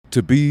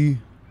to be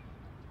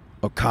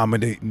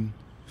accommodating,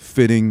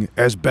 fitting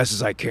as best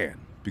as I can.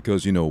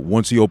 Because,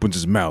 once he opens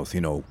his mouth,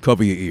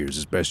 cover your ears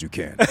as best you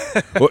can.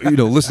 Or,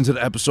 listen to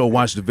the episode,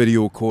 watch the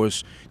video, of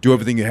course. Do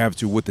everything you have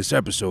to with this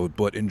episode,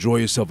 but enjoy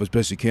yourself as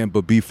best you can.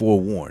 But be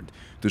forewarned.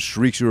 The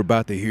shrieks you're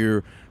about to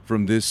hear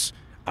from this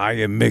I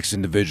Am Mix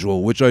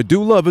individual, which I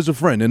do love as a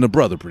friend and a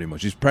brother, pretty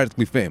much. He's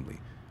practically family.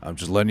 I'm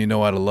just letting you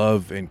know out of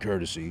love and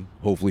courtesy.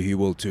 Hopefully he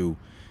will, too.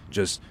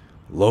 Just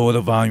lower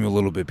the volume a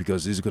little bit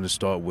because he's going to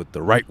start with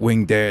the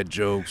right-wing dad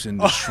jokes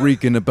and the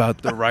shrieking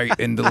about the right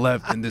and the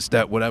left and this,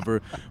 that,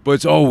 whatever. But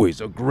it's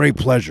always a great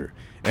pleasure.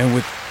 And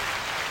with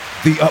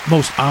the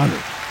utmost honor,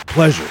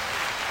 pleasure,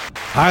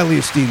 highly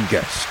esteemed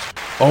guest,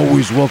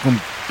 always welcome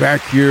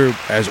back here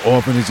as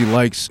often as he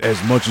likes,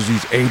 as much as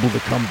he's able to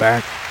come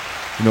back,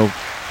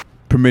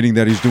 permitting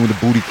that he's doing the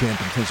booty camp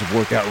intensive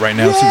workout right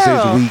now, 6 days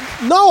a week.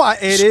 No,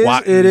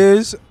 it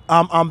is.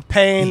 I'm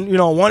paying,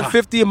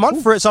 $150 a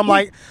month for it. So I'm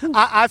like,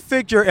 I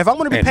figure if I'm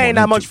going to be paying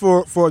that much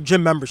for a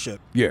gym membership,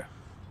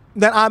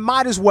 then I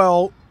might as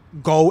well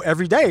go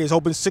every day. It's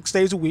open 6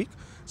 days a week.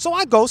 So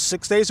I go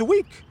 6 days a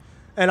week.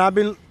 And I've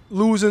been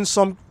losing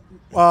some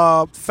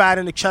fat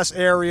in the chest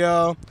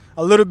area,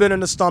 a little bit in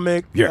the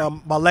stomach.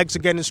 My legs are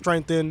getting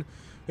strengthened,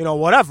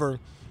 whatever.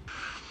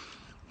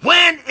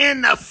 When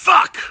in the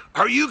fuck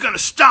are you gonna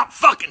stop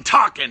fucking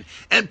talking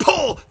and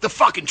pull the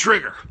fucking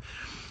trigger?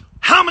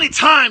 How many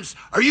times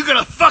are you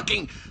gonna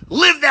fucking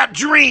live that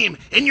dream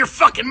in your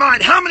fucking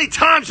mind? How many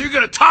times are you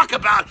gonna talk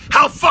about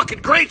how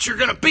fucking great you're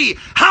gonna be?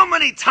 How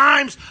many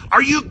times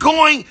are you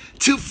going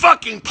to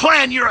fucking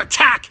plan your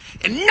attack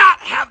and not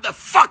have the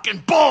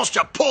fucking balls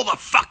to pull the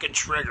fucking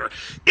trigger?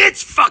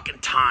 It's fucking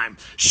time.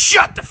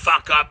 Shut the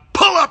fuck up.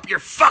 Pull up your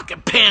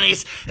fucking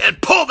panties and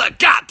pull the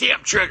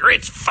goddamn trigger.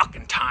 It's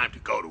fucking time to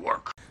go to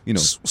work.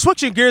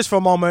 Switching gears for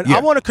a moment, I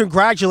want to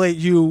congratulate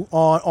you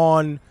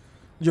on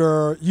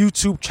your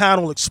YouTube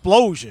channel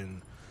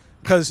explosion.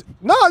 Because,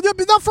 not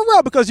for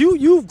real, because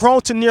you've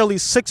grown to nearly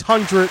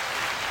 600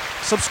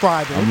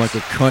 subscribers. I'm like a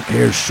cunt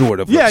hair short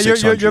of like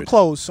 600. You're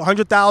close,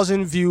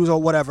 100,000 views or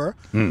whatever.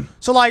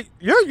 So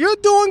you're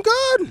doing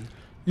good.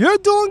 You're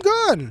doing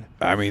good.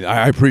 I mean,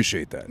 I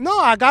appreciate that. No,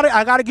 I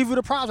gotta give you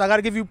the props. I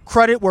gotta give you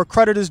credit where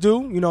credit is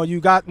due. You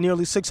got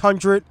nearly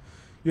 600.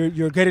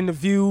 You're getting the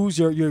views.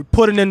 You're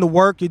putting in the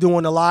work. You're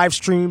doing the live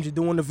streams. You're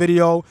doing the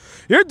video.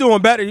 You're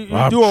doing better.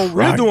 You're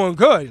doing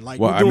good.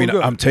 Good.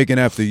 I'm taking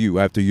after you,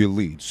 after your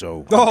lead.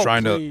 So I'm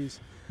trying to,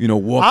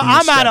 walk.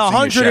 I'm at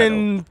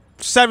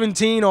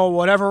 117 or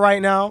whatever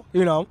right now.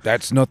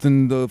 That's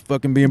nothing to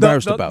fucking be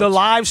embarrassed about. The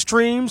live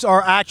streams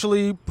are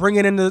actually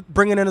bringing in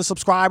the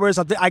subscribers.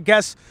 I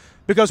guess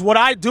because what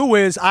I do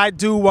is I'm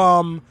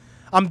doing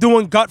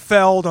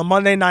Gutfeld on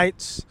Monday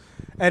nights.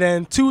 And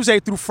then Tuesday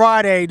through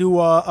Friday, do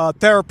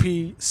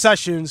therapy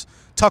sessions.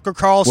 Tucker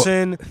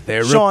Carlson,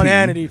 Sean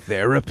Hannity.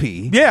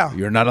 Therapy. Yeah.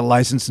 You're not a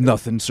licensed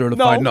nothing,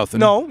 certified nothing.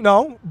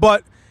 No.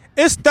 But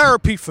it's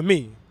therapy for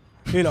me.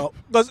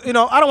 Because, I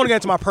don't want to get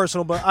into my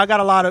personal, but I got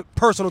a lot of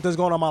personal things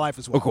going on in my life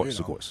as well. Of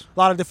course. A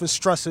lot of different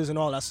stresses and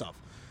all that stuff.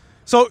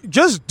 So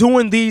just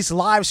doing these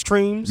live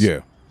streams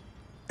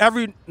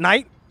every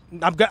night,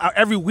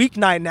 every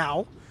weeknight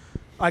now,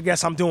 I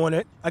guess I'm doing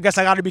it. I guess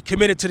I got to be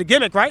committed to the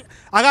gimmick, right?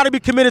 I got to be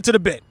committed to the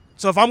bit.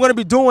 So if I'm going to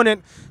be doing it,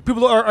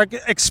 people are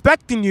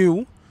expecting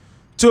you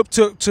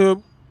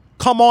to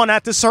come on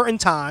at this certain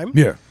time.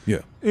 Yeah.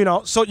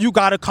 So you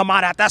got to come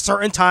out at that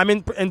certain time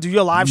and do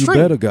your live stream.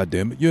 You better,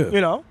 goddammit,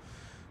 yeah.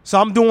 So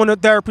I'm doing the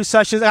therapy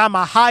sessions. I got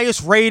my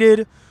highest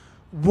rated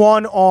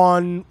one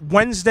on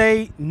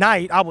Wednesday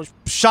night. I was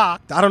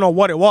shocked. I don't know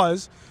what it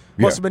was.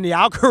 Must have been the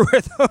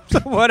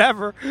algorithms,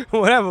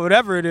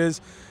 whatever it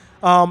is.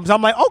 So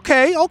I'm like,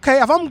 okay.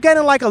 If I'm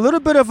getting like a little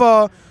bit of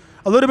a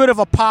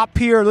pop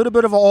here, a little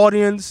bit of an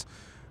audience,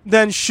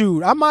 then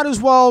shoot, I might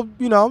as well,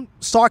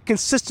 start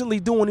consistently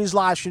doing these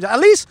live streams. At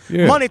least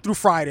Monday through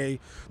Friday.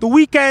 The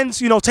weekends,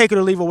 take it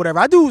or leave or whatever.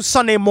 I do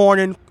Sunday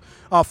morning,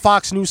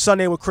 Fox News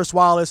Sunday with Chris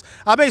Wallace.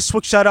 I may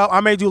switch that up. I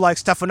may do like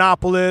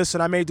Stephanopoulos,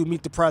 and I may do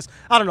Meet the Press.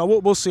 I don't know.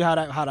 We'll see how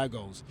that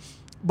goes.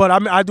 But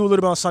I do a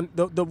little bit on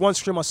the one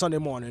stream on Sunday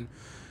morning.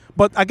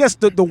 But I guess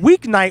the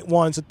weeknight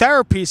ones, the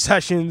therapy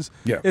sessions,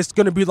 it's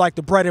going to be like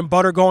the bread and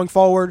butter going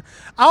forward.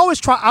 I always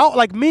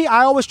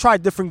try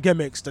different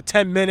gimmicks. The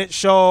 10-minute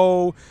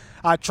show.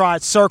 I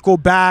tried Circle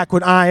Back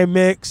with Iron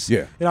Mix.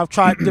 Yeah. I've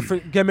tried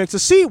different gimmicks to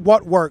see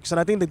what works. And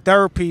I think the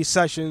therapy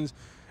sessions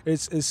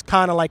is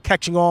kind of like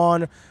catching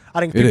on. I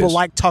think people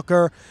like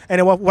Tucker.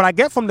 And what I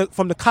get from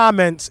the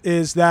comments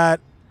is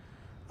that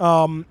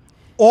all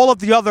of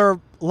the other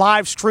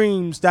live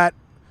streams that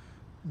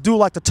do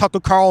like the Tucker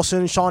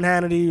Carlson, Sean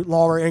Hannity,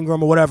 Laura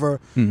Ingraham or whatever,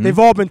 they've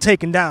all been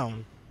taken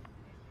down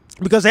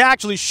because they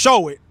actually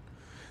show it.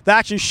 They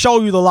actually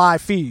show you the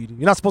live feed.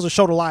 You're not supposed to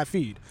show the live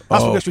feed.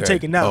 That's what gets you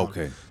taken down.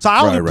 Okay. So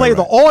I only play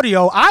the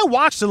audio. I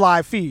watch the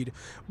live feed,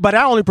 but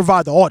I only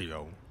provide the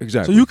audio.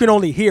 Exactly. So you can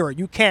only hear it.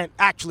 You can't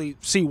actually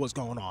see what's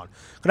going on.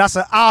 But that's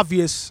an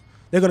obvious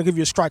they're gonna give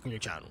you a strike on your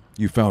channel.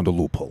 You found a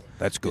loophole.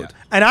 That's good.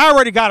 And I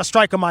already got a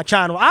strike on my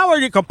channel. I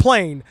already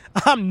complained.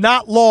 I'm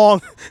not long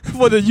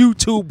for the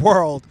YouTube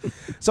world,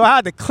 so I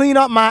had to clean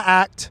up my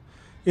act.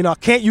 You know,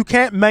 you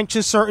can't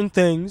mention certain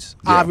things.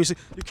 Yeah. Obviously,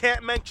 you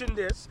can't mention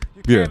this.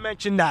 You can't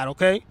mention that.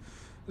 Okay,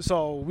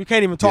 so we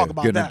can't even talk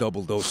about getting that. a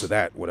double dose of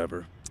that,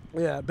 whatever.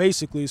 Yeah,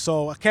 basically.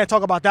 So I can't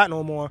talk about that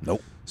no more.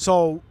 Nope.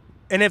 So,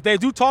 and if they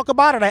do talk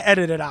about it, I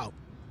edit it out.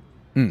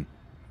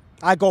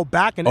 I go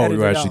back and edit it out.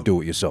 Oh, you actually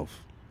do it yourself.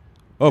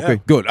 Okay, Yeah.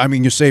 good. I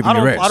mean, you're saving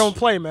your ass. I don't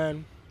play,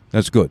 man.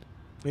 That's good.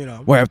 You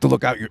know. Well, you have to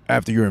look out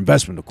after your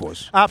investment, of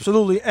course.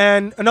 Absolutely.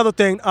 And another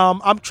thing,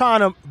 I'm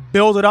trying to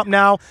build it up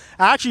now.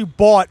 I actually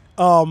bought,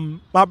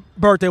 my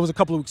birthday was a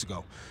couple of weeks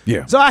ago.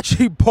 Yeah. So I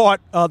actually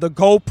bought the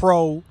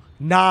GoPro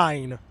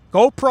 9,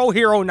 GoPro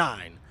Hero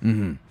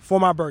 9 for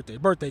my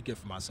birthday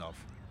gift for myself.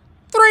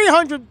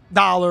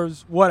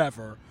 $300,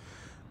 whatever.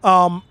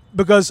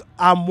 Because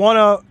I want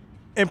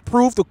to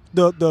improve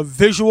the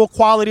visual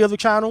quality of the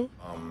channel.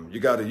 You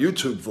got a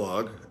YouTube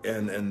vlog,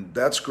 and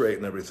that's great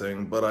and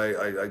everything, but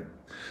I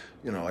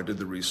did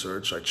the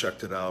research, I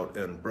checked it out,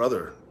 and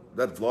brother,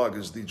 that vlog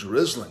is the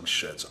drizzling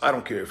shits. I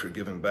don't care if you're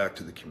giving back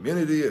to the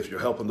community, if you're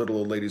helping little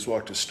old ladies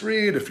walk the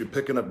street, if you're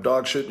picking up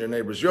dog shit in your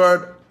neighbor's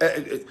yard,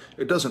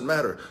 it doesn't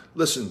matter.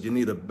 Listen, you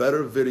need a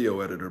better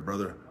video editor,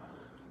 brother.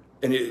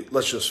 And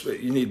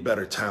you need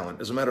better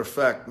talent. As a matter of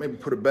fact, maybe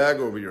put a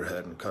bag over your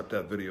head and cut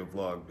that video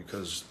vlog,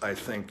 because I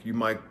think you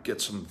might get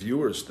some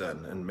viewers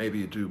then, and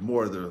maybe do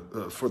more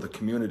for the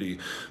community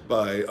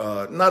by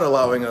not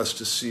allowing us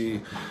to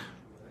see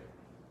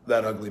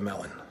that ugly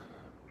melon.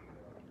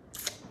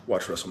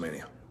 Watch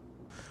WrestleMania.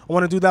 I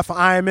want to do that for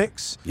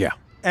IMX. Yeah.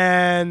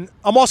 And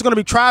I'm also going to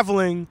be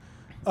traveling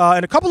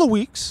in a couple of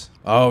weeks.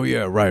 Oh,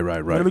 yeah, right.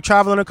 I'm going to be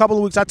traveling in a couple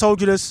of weeks. I told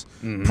you this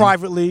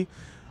privately.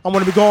 I'm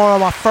going to be going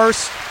on my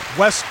first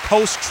West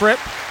Coast trip.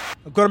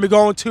 I'm going to be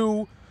going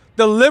to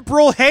the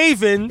liberal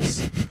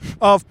havens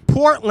of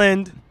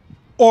Portland,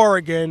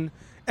 Oregon,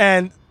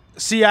 and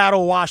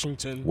Seattle,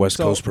 Washington. West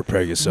Coast,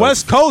 prepare yourself.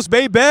 West Coast,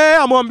 baby.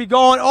 I'm going to be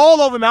going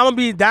all over, man. I'm going to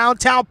be in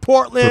downtown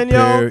Portland,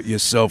 Prepare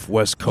yourself,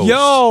 West Coast.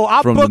 Yo,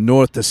 from the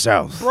north to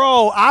south.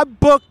 Bro, I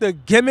booked the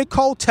Gimmick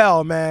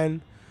Hotel,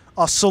 man.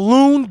 A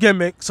saloon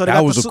gimmick. So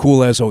that was a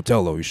cool-ass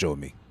hotel, though, you showed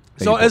me.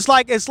 So it's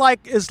like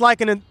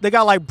they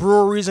got like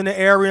breweries in the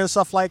area and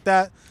stuff like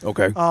that.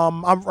 Okay.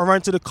 I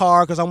rented a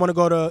car because I want to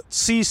go to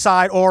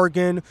Seaside,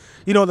 Oregon.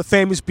 You know, the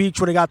famous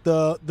beach where they got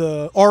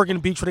the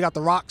Oregon beach where they got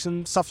the rocks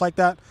and stuff like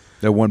that.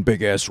 That one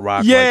big ass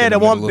rock. Yeah, like in that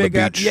the one middle of big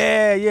the ass. beach.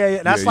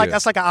 Yeah. That's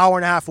like an hour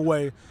and a half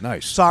away.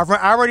 Nice. So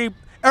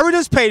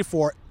everything's paid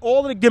for. All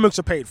of the gimmicks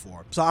are paid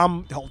for. So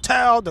the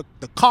hotel, the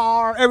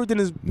car, everything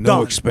is No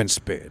done. expense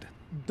spared.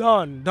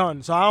 Done.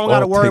 So I don't got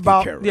to worry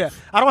about. Care of. Yeah,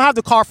 I don't have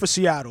the car for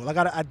Seattle. That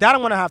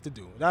I'm gonna have to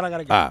do. That I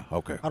gotta get.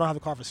 Okay. I don't have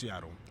the car for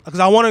Seattle because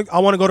I want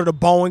to go to the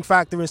Boeing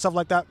factory and stuff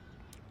like that.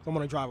 I'm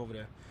gonna drive over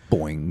there.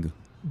 Boing.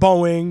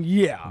 Boeing,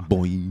 yeah.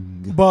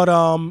 Boing. But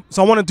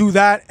so I want to do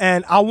that,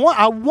 and I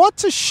want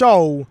to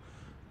show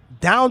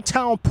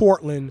downtown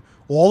Portland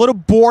all of the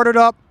boarded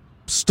up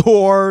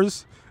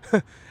stores.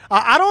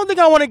 I don't think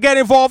I want to get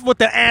involved with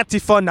the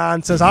Antifa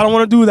nonsense. I don't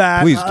want to do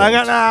that. Please don't.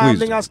 I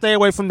think I'll stay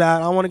away from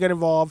that. I want to get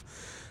involved.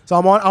 So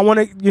I want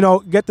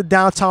to, get the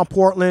downtown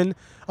Portland.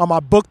 I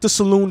booked the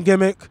saloon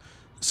gimmick.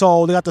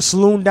 So they got the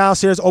saloon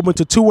downstairs open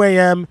to 2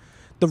 a.m.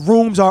 The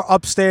rooms are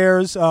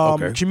upstairs,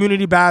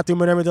 community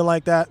bathroom and everything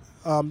like that.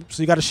 So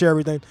you got to share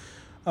everything.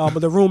 But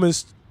the room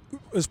is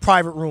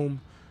private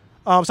room.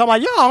 So I'm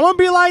like, I want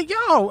to be like,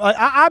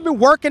 I've been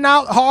working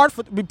out hard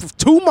for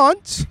 2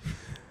 months.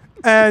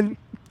 And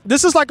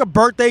this is like a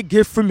birthday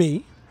gift for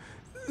me.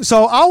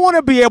 So I want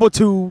to be able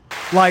to,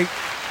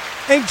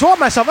 enjoy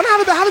myself. And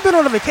I haven't been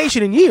on a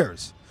vacation in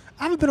years.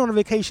 I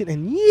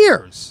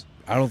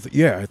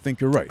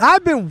think you're right.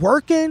 I've been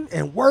working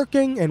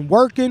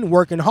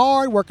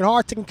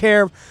hard, taking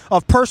care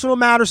of personal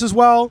matters as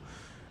well.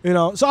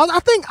 So I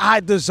think I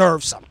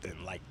deserve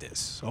something like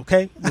this,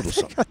 okay? Little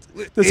something.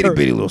 Itty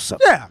bitty little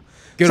something. Yeah.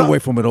 Get away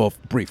from it all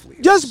briefly.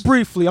 Just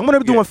briefly. I'm going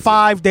to be doing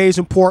 5 days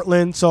in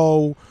Portland,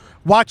 so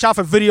watch out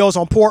for videos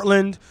on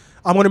Portland.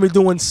 I'm going to be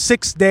doing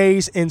 6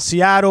 days in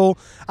Seattle.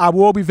 I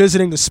will be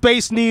visiting the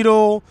Space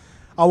Needle.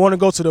 I want to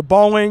go to the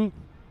Boeing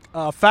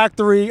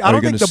factory. I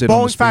don't think the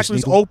Boeing factory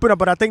is open,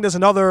 but I think there's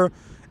another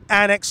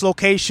annex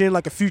location,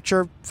 like a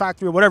future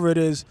factory or whatever it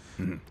is,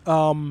 in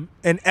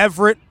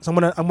Everett. So I'm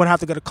gonna have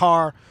to get a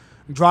car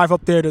and drive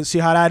up there to see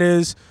how that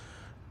is.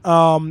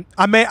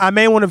 I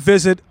may want to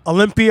visit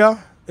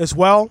Olympia as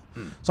well.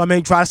 So I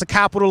may drive. It's the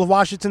capital of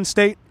Washington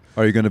State.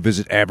 Are you going to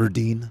visit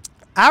Aberdeen?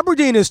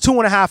 Aberdeen is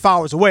 2.5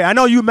 hours away. I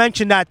know you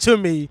mentioned that to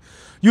me.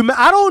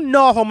 I don't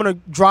know if I'm gonna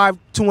drive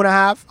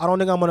 2.5. I don't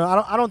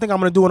think I'm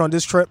gonna do it on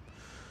this trip.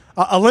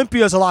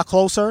 Olympia is a lot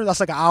closer. That's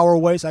like an hour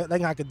away, so I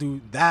think I could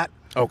do that.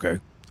 Okay.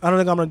 I don't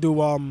think I'm gonna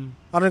do. I don't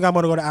think I'm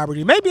gonna go to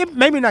Aberdeen.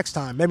 Maybe next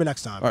time. Maybe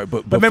next time. All right,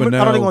 but maybe, for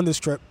now, I don't think on this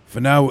trip. For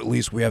now, at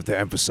least, we have to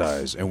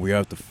emphasize and we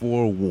have to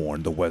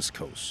forewarn the West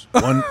Coast.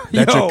 One,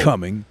 that you're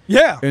coming.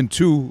 Yeah. And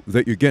two,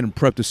 that you're getting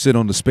prepped to sit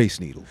on the Space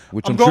Needle,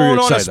 which I'm going sure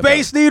you're on the excited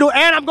Space about. Needle,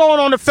 and I'm going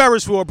on the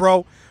Ferris wheel,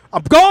 bro.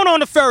 I'm going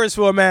on the Ferris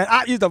wheel, man.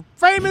 I use the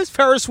famous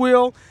Ferris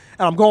wheel,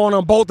 and I'm going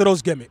on both of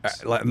those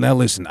gimmicks. Now,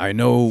 listen, I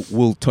know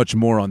we'll touch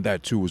more on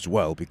that too as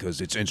well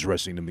because it's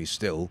interesting to me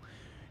still.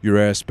 Your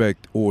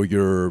aspect or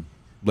your,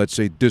 let's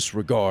say,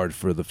 disregard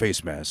for the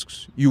face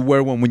masks. You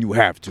wear one when you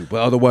have to, but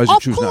otherwise you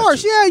choose not to. Of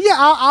course, yeah.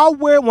 I'll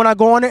wear it when I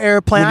go on the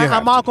airplane. When you have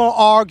I'm not going to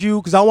argue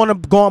because I want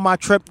to go on my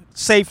trip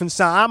safe and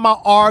sound. I'm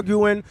not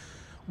arguing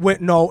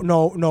with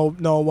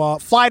no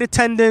flight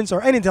attendants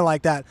or anything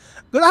like that.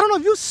 Because I don't know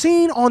if you've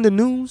seen on the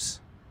news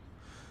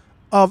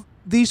of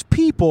these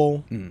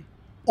people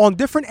on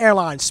different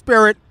airlines,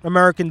 Spirit,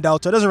 American,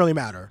 Delta, it doesn't really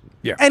matter.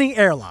 Yeah. Any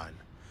airline.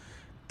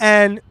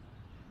 And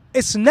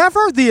it's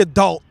never the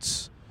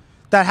adults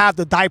that have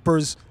the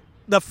diapers,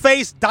 the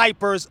face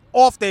diapers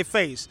off their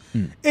face.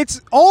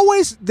 It's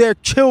always their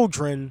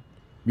children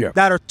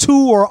that are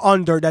 2 or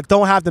under that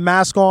don't have the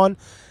mask on.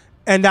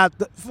 And that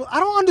I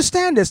don't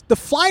understand this. The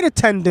flight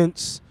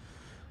attendants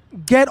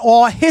get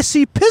all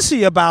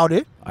hissy-pissy about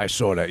it. I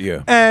saw that,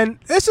 yeah. And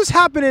this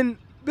happened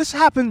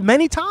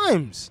many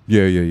times.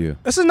 Yeah.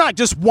 This is not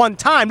just one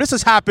time. This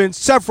has happened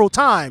several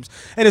times.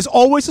 And it's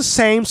always the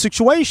same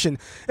situation.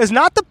 It's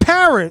not the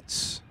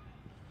parents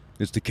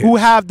It's the kids who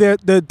have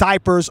the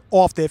diapers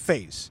off their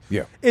face.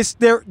 Yeah. It's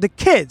the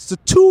kids, the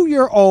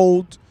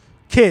 2-year-old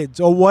kids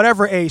or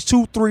whatever age,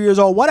 2, 3 years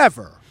old,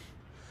 whatever.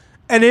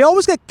 And they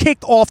always get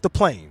kicked off the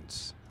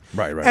planes.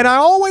 Right. And I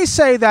always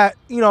say that,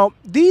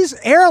 these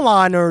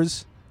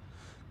airliners,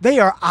 they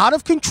are out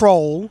of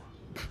control.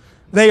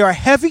 They are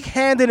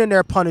heavy-handed in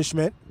their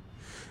punishment.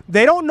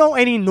 They don't know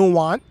any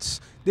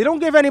nuance. They don't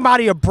give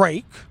anybody a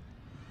break.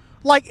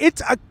 Like,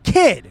 it's a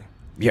kid.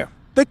 Yeah.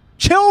 The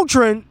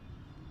children,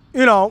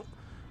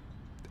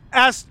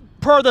 as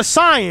per the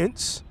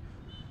science,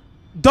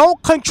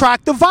 don't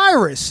contract the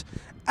virus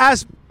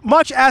as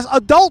much as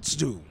adults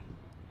do.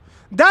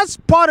 That's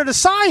part of the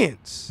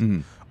science.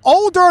 Mm-hmm.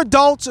 Older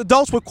adults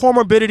with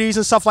comorbidities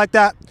and stuff like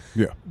that,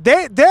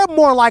 they're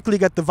more likely to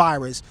get the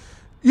virus.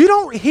 You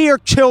don't hear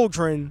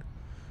children,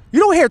 you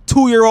don't hear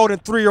 2-year-old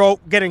and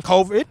 3-year-old getting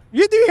COVID. Do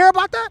you hear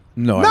about that?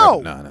 No.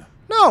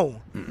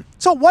 No. Mm-mm.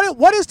 So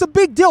what is the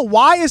big deal?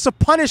 Why is the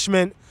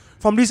punishment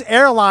from these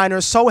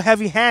airliners so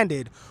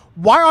heavy-handed?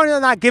 Why are they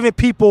not giving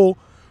people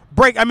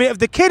break? I mean, if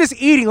the kid is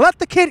eating, let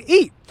the kid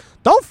eat.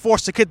 Don't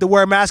force the kid to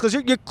wear a mask because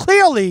you're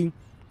clearly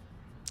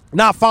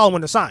not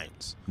following the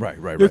science. Right.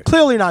 You're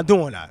clearly not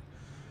doing that.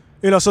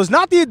 So it's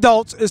not the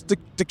adults, it's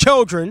the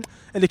children,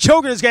 and the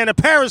children is getting the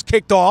parents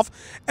kicked off,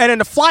 and then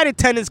the flight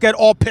attendants get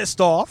all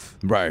pissed off.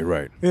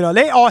 Right.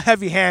 They all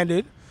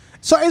heavy-handed.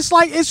 So it's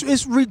like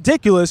it's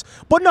ridiculous.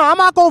 But no, I'm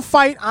not gonna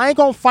fight. I ain't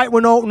gonna fight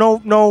with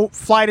no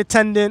flight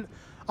attendant.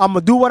 I'm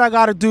gonna do what I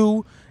gotta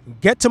do,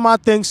 get to my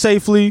thing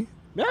safely.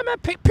 Yeah, man,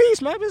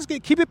 peace, man. Just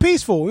keep it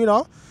peaceful,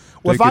 Well,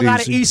 if I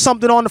gotta eat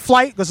something on the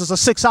flight because it's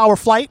a 6-hour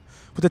flight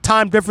with the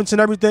time difference and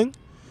everything,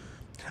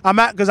 I'm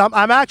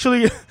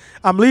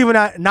leaving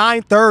at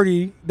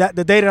 9:30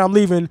 the day that I'm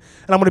leaving,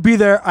 and I'm gonna be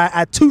there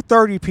at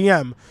 2:30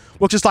 p.m.,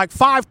 which is like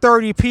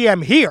 5:30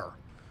 p.m. here.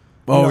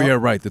 Oh, yeah,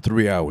 right. The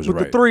 3 hours, with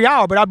right. the 3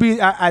 hour, but I'll be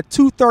at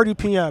 2:30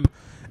 p.m.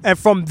 And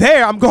from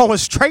there, I'm going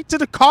straight to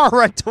the car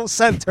rental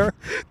center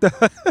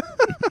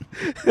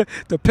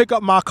to pick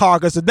up my car.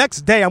 Because the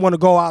next day, I'm going to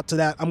go out to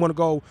that. I'm going to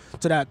go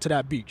to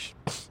that beach.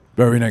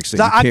 Very next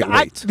day. You can't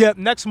wait. Yeah,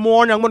 next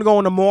morning, I'm going to go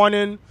in the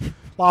morning.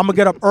 Well, I'm going to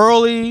get up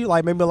early,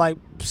 maybe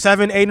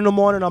 7, 8 in the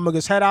morning. I'm going to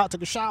just head out,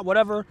 take a shot,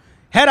 whatever.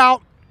 Head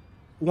out.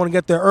 I want to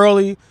get there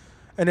early.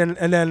 And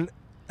then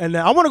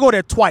I want to go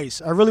there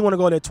twice. I really want to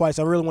go there twice.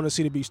 I really want to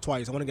see the beach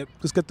twice. I want to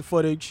get the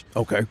footage.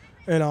 Okay.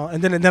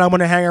 And then I'm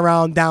gonna hang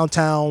around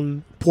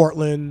downtown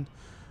Portland,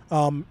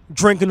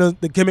 drinking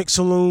the Gimmick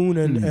Saloon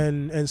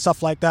and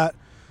stuff like that.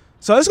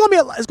 So it's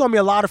gonna be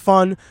a lot of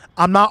fun.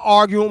 I'm not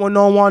arguing with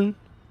no one.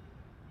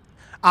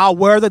 I'll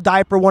wear the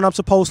diaper when I'm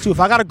supposed to. If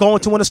I gotta go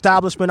into an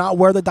establishment, I'll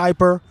wear the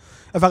diaper.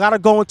 If I gotta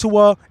go into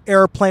a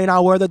airplane,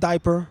 I'll wear the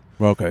diaper.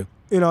 Okay.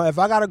 If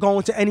I gotta go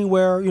into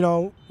anywhere,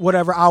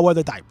 whatever, I'll wear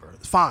the diaper.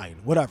 It's fine,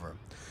 whatever.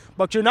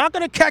 But you're not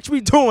gonna catch me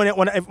doing it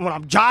when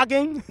I'm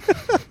jogging.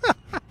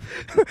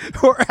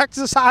 Or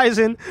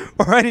exercising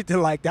or anything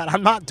like that.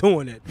 I'm not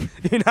doing it.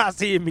 You're not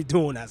seeing me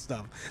doing that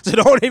stuff. So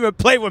don't even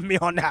play with me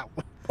on that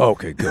one.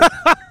 Okay, good.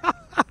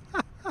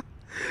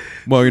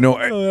 Well,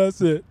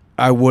 that's it.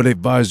 I would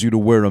advise you to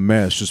wear a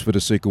mask just for the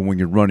sake of when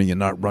you're running and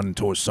not running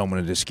towards someone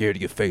and they're scared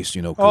of your face,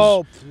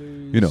 Oh,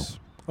 please.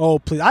 Oh,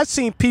 please. I've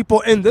seen people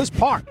in this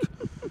park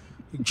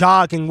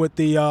jogging with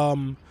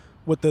the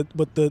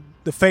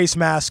face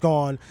mask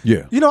on.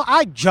 Yeah.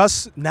 I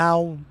just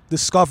now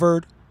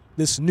discovered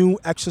this new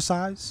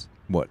exercise.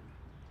 What?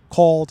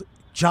 Called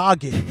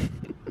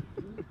jogging.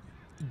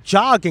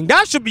 Jogging.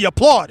 That should be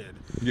applauded.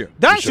 Yeah.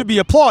 That should be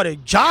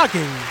applauded.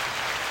 Jogging.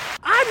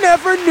 I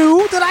never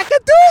knew that I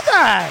could do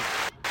that.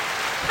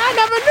 I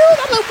never knew.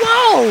 I'm like,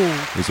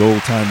 whoa. This whole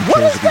time he What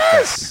chose is to be fat.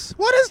 this?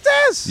 What is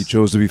this? He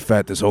chose to be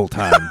fat this whole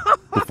time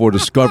before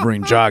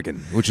discovering jogging,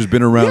 which has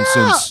been around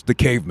Yeah. since the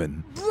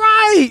cavemen.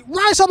 Right.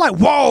 So I'm like,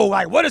 whoa,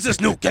 like, what is this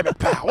new gimmick,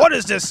 pal? What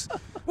is this?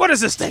 What is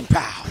this thing,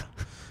 pal?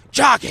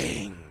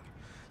 Jogging.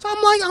 So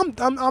I'm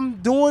like, I'm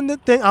doing the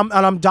thing.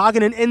 I'm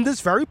jogging in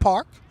this very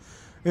park,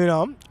 you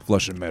know,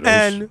 Flushing Meadows.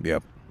 And-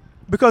 Yep.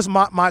 because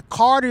my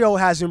cardio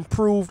has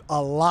improved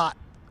a lot.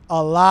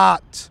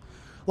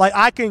 Like,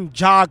 I can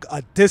jog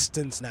a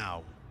distance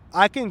now.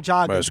 I can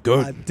jog That's a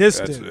good.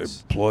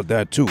 distance. Applaud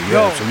that too.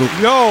 Yeah, absolutely.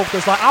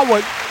 Because like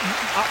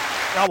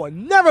I would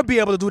never be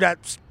able to do that.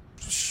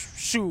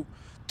 Shoot,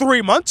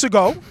 3 months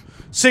ago,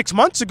 6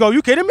 months ago.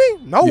 You kidding me?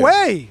 No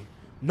way.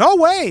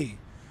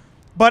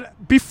 But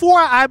before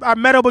I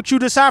met up with you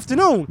this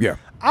afternoon, Yeah.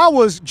 I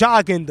was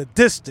jogging the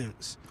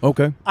distance,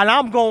 Okay. and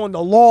I'm going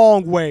the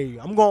long way.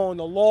 I'm going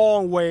the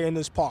long way in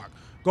this park.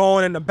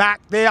 Going in the back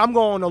there. I'm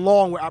going the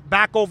long way.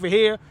 Back over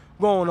here.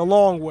 Going a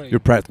long way. You're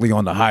practically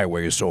on the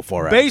highway so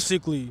far out.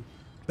 Basically,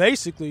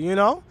 you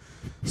know.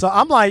 So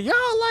I'm like, yo,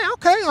 like,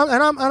 okay,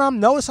 and I'm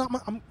noticing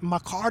my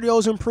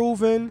cardio's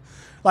improving.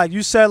 Like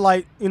you said,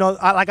 like, you know,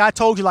 like I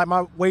told you, like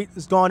my weight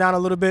is going down a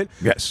little bit.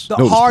 Yes. The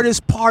Noticeable.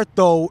 hardest part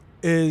though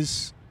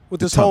is with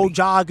this whole tummy.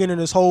 jogging and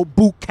this whole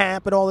boot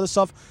camp and all this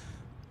stuff.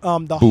 The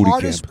Booty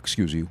hardest camp.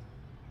 Excuse you.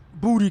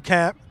 booty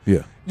camp.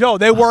 Yeah. Yo,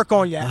 they work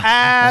on your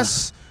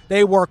ass.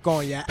 They work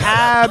on your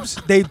abs.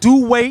 They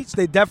do weights.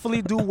 They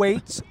definitely do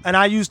weights. And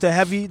I use the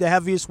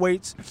heaviest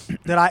weights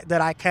that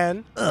I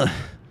can.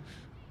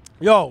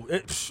 Yo,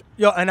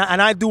 and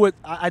I do it.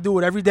 I do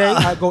it every day.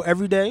 I go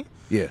every day.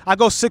 Yeah. I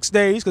go 6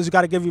 days because you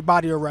got to give your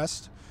body a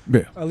rest,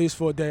 Yeah. at least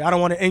for a day. I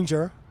don't want to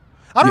injure.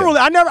 I don't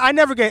Yeah. really. I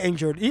never get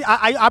injured.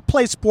 I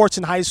played sports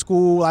in high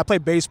school. I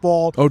played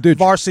baseball. Oh, did you?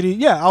 Varsity?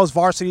 Yeah, I was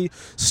varsity.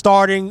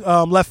 Starting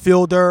left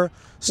fielder,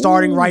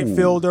 starting right Ooh.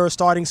 fielder,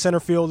 starting center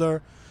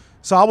fielder.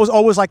 So I was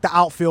always like the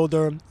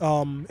outfielder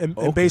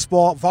in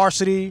baseball,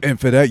 varsity. And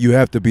for that, you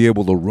have to be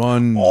able to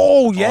run.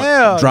 Oh,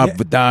 yeah. Drop Yeah.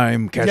 a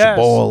dime, catch a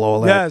ball, all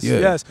that. Yes, Yeah.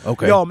 yes.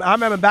 Okay. Yo, I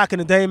remember back in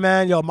the day,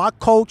 man. Yo, my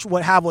coach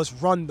would have us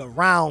run the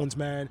rounds,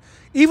 man.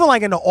 Even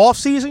like in the off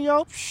season,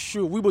 yo,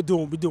 shoot, we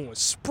doing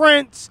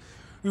sprints.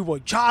 We were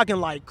jogging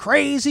like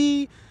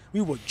crazy. We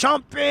were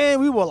jumping.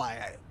 We were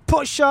like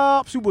push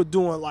ups. We were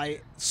doing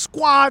like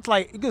squats.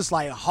 Like it was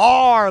like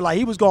hard. Like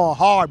he was going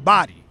hard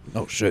body.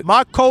 Oh shit.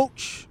 My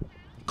coach,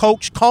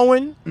 Coach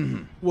Cohen,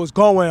 Mm-hmm. was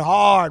going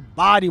hard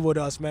body with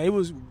us, man. He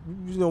was,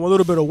 you know, a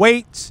little bit of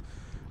weights,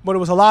 but it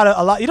was a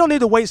lot. You don't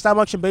need the weights that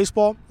much in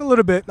baseball. A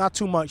little bit, not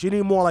too much. You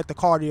need more like the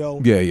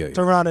cardio. Yeah.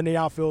 To run in the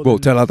outfield. Well,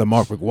 tell out to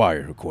Mark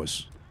McGuire, of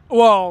course.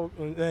 Well,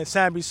 and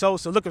Sammy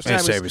Sosa. Look at And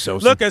Sammy. Sammy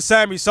Sosa. Look at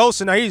Sammy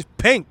Sosa. Now he's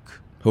pink.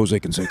 Jose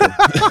Canseco.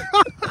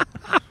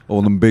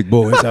 All them big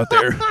boys out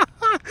there.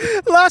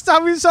 Last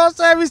time we saw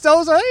Sammy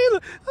Sosa, hey,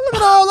 look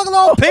at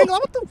all pink.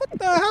 What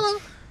the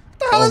hell?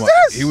 Oh is my-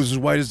 this? He was as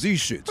white as these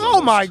shits.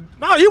 Oh my!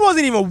 No, he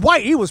wasn't even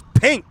white. He was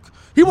pink.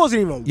 He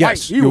wasn't even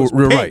Yes, white. He was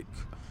you're pink. right.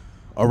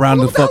 Around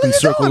What the the hell are fucking you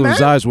circle doing, of his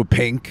man? eyes were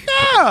pink.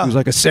 Yeah. He was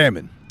like a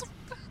salmon.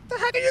 What the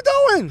heck are you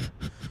doing?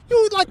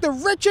 You like the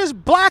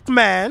richest black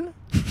man,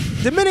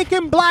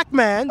 Dominican black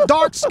man,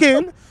 dark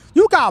skin.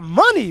 You got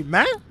money,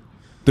 man.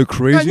 The And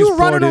craziest you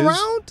part running is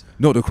around?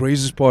 no. The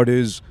craziest part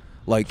is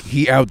like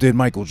he outdid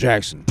Michael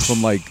Jackson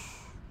from like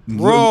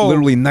Bro.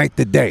 literally night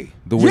to day.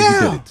 The way he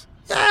did it.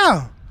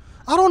 Yeah.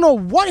 I don't know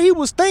what he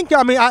was thinking.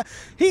 I mean,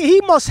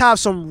 he must have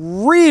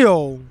some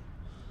real.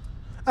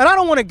 And I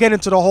don't want to get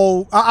into the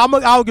whole.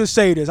 I'll just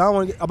say this. I don't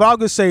want to. But I'll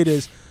just say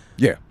this.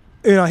 Yeah.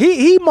 You know,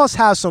 he must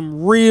have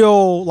some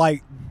real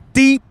like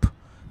deep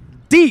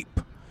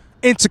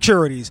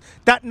insecurities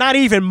that not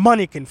even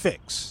money can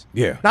fix.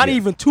 Yeah. Not yeah.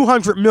 even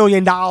 $200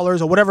 million or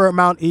whatever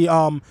amount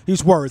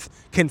he's worth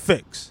can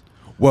fix.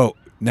 Well,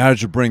 now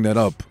that you bring that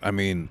up, I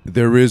mean,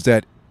 there is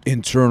that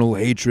internal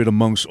hatred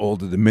amongst all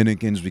the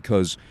Dominicans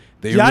because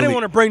they. Yeah, I didn't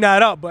want to bring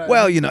that up, but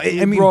Well, you know,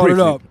 I mean, brought it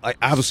briefly, up.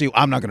 obviously,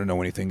 I'm not going to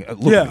know anything.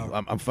 Look Yeah.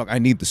 at me. I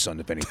need the sun,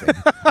 if anything.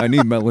 I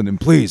need melanin.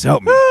 Please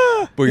help me.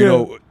 But you Yeah.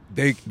 know,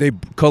 they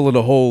cover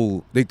the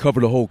whole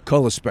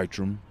color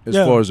spectrum as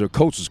Yeah. far as their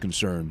coach is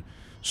concerned.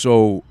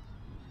 So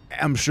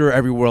I'm sure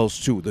everywhere else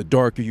too. The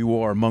darker you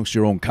are amongst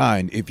your own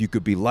kind, if you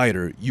could be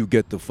lighter, you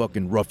get the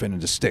fucking rough end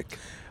of the stick.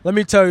 Let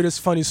me tell you this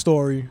funny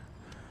story.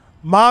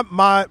 My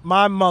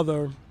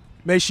mother,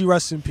 may she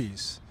rest in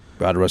peace.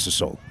 God rest his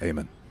soul.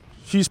 Amen.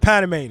 She's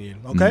Panamanian,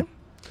 okay?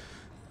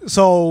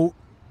 So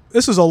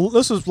this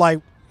was like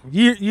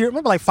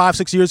remember like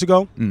 5-6 years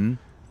ago? Mm-hmm.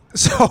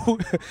 So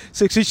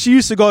she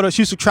used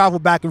to travel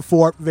back and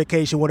forth,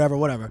 vacation, whatever.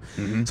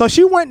 Mm-hmm. So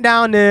she went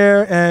down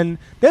there, and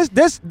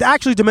there's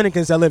actually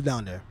Dominicans that live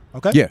down there,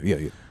 okay?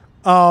 Yeah.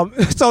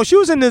 So she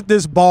was in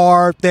this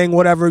bar thing,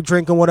 whatever,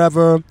 drinking,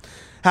 whatever,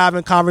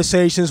 having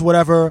conversations,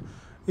 whatever.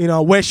 You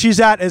know, where she's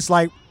at is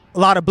like a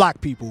lot of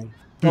black people,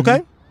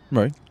 okay?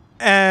 Right.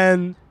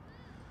 And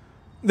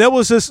there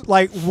was this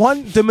like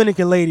one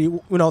Dominican lady,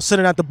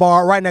 sitting at the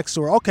bar right next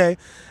to her. Okay,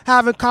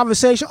 having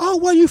conversation. Oh,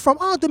 where you from?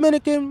 Oh,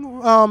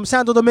 Dominican,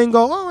 Santo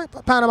Domingo. Oh,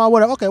 Panama,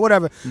 whatever. Okay,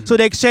 whatever. Mm-hmm. So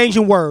they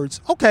exchanging words.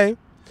 Okay,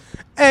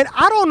 and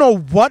I don't know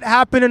what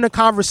happened in the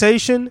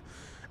conversation.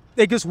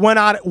 They just went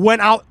out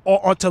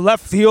onto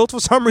left field for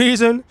some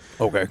reason.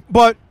 Okay,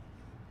 but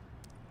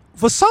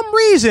for some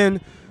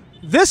reason,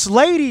 this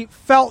lady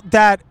felt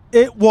that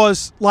it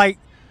was like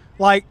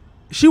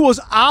she was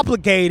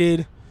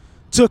obligated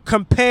to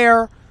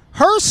compare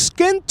her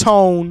skin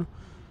tone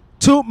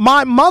to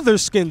my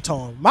mother's skin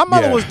tone. My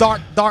mother was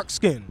dark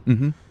skin.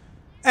 Mm-hmm.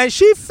 And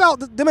she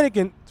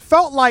Dominican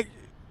felt like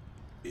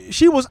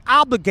she was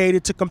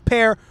obligated to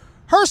compare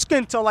her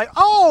skin tone. Like,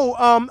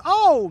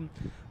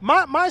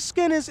 my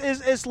skin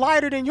is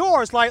lighter than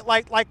yours, like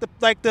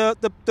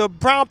the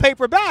brown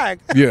paper bag.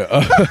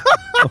 Yeah.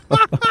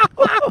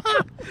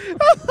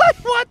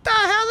 What the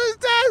hell is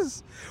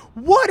this?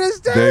 What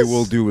is this? They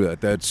will do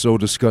that. That's so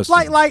disgusting.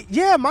 My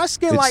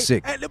skin, it's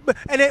sick.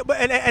 And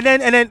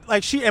then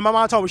like she and my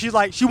mom told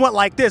me she went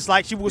like this,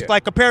 like she was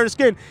like comparing the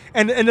skin,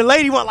 and the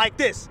lady went like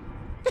this,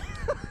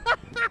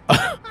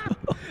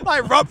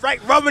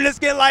 rubbing the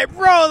skin, like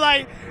bro,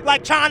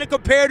 like trying to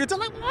compare it to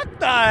like what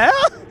the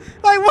hell,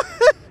 like what,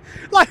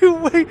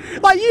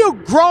 like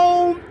you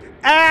grown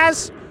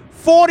ass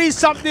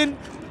 40-something,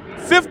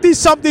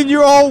 50-something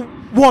year old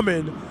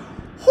woman.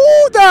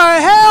 Who the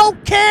hell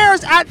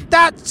cares at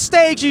that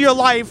stage of your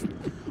life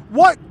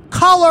what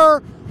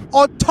color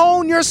or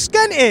tone your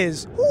skin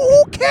is?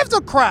 Who gives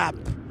a crap?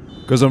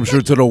 Because I'm sure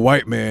to the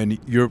white man,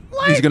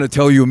 he's going to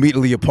tell you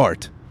immediately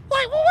apart.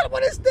 Like,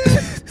 what is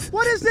this?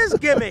 What is this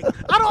gimmick?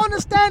 I don't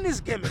understand this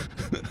gimmick.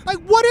 Like,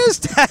 what is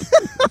that?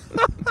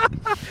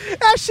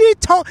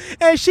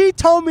 and she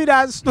told me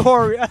that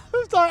story. I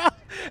was like,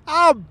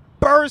 I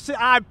burst.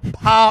 I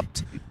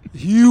popped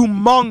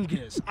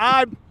humongous.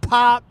 I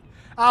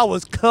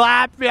was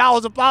clapping. I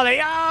was about like,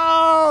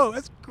 yo,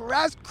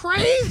 that's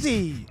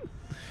crazy.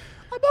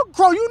 Like,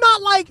 bro, you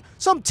not like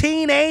some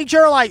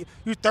teenager, like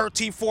you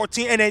 13,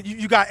 14, and then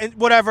you got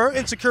whatever,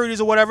 insecurities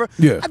or whatever.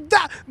 Yeah.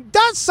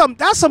 That's some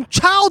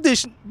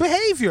childish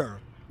behavior.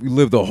 You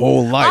live the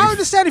whole life. I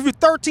understand if you're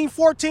 13,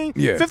 14,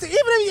 15, even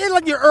if you're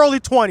in your early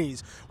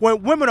 20s,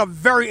 when women are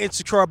very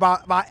insecure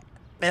about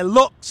their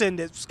looks and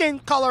their skin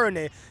color and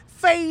their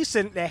face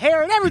and their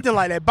hair and everything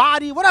like that,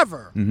 body,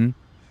 whatever. Mm-hmm.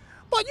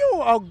 But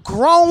you a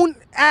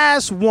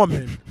grown-ass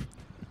woman,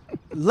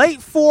 late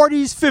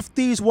 40s,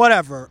 50s,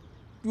 whatever.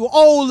 You an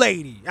old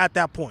lady at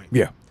that point.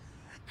 Yeah.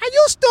 And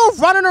you still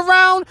running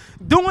around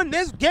doing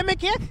this gimmick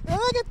here? And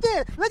look at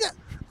this.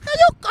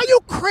 Are you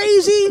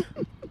crazy?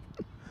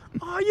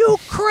 Are you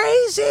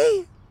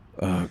crazy?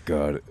 Oh,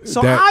 God.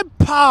 So I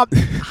popped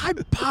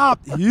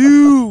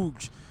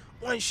huge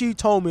when she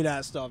told me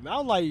that stuff. Man. I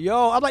was like,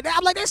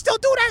 I'm like, they still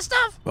do that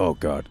stuff? Oh,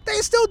 God. They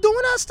still doing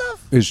that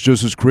stuff? It's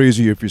just as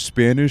crazy if you're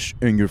Spanish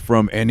and you're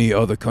from any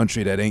other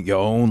country that ain't your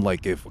own.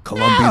 Like if a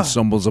Colombian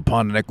stumbles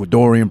upon an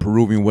Ecuadorian,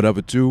 Peruvian,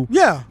 whatever, too.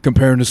 Yeah.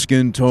 Comparing the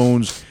skin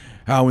tones,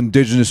 how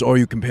indigenous are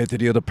you compared to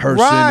the other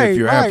person? If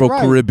you're right,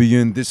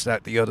 Afro-Caribbean, this,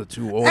 that, the other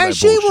two, all that and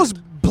she bullshit. was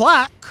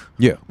black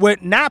with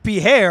nappy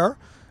hair,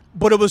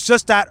 but it was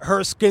just that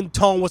her skin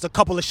tone was a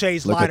couple of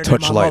shades like lighter a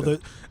touch than my lighter.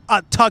 mother.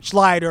 A touch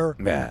lighter,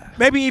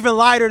 maybe even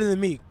lighter than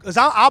me, because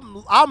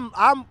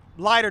I'm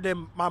lighter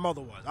than my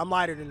mother was. I'm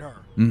lighter than her,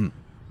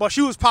 but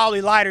she was probably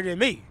lighter than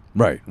me.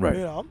 Right. You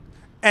know,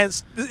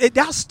 and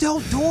y'all still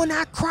doing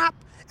that crap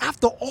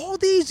after all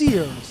these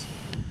years.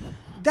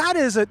 That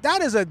is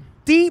a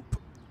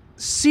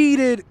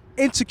deep-seated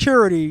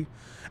insecurity,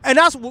 and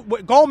that's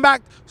what going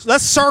back.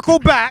 Let's circle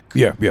back.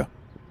 Yeah.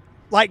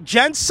 Like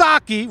Jen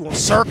Psaki will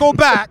circle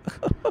back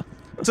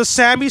to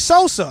Sammy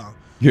Sosa.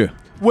 Yeah.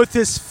 With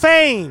his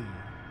fame,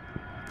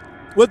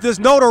 with his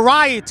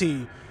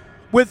notoriety,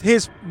 with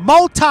his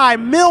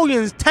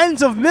multi-millions,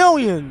 tens of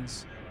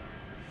millions,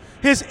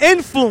 his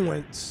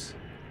influence,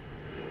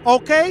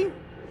 okay?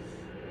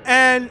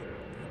 And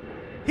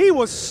he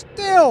was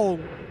still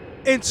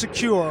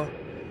insecure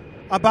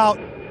about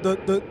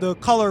the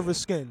color of his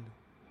skin.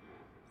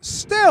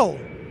 Still.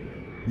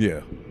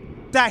 Yeah.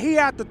 That he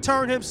had to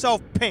turn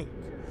himself pink.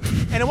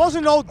 And it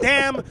wasn't no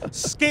damn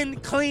skin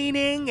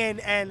cleaning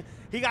and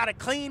he got to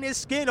clean his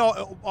skin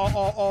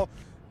or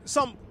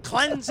some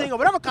cleansing or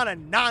whatever kind of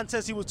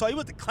nonsense he was talking. He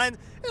was to cleanse.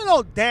 Ain't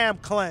no damn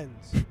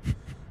cleanse.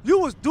 You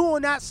was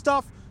doing that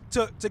stuff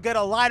to get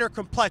a lighter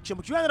complexion,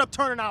 but you ended up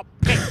turning out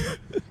pink.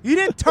 You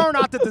didn't turn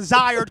out the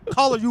desired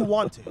color you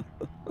wanted.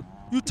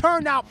 You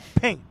turned out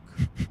pink.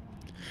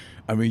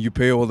 I mean, you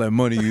pay all that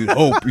money, you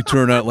hope you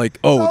turn out like,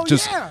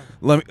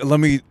 let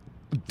me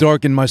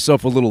darken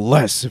myself a little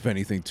less, if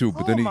anything, too.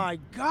 But then he my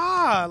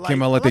God.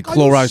 came out like they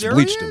chlorized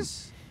bleached him.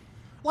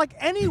 Like,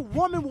 any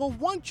woman will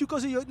want you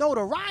because of your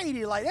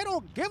notoriety. Like, they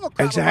don't give a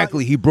crap.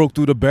 Exactly. He broke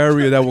through the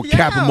barrier that will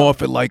cap him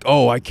off at like,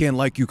 oh, I can't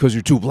like you because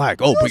you're too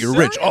black. Oh, but you're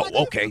rich.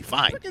 Oh, okay,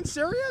 fine. Freaking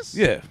serious?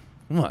 Yeah.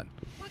 Come on.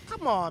 Like,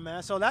 come on,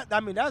 man. So that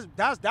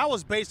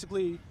was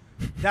basically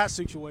that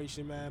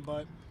situation, man.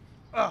 But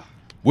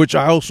which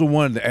I also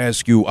wanted to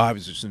ask you,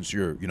 obviously, since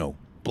you're,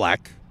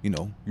 black,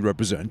 you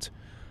represent.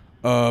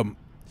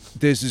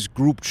 There's this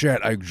group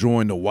chat I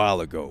joined a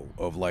while ago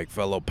of like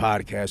fellow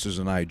podcasters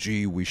on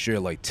IG. We share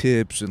like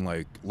tips and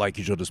like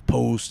each other's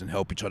posts and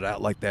help each other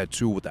out like that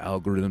too with the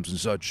algorithms and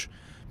such.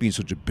 Being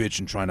such a bitch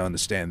and trying to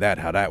understand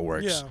how that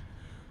works. Yeah.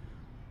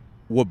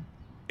 What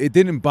it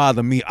didn't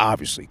bother me,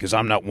 obviously, because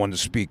I'm not one to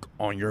speak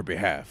on your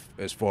behalf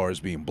as far as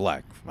being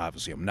black.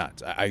 Obviously, I'm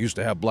not. I used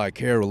to have black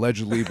hair,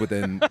 allegedly, but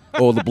then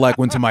all the black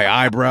went to my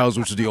eyebrows,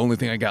 which is the only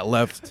thing I got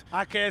left.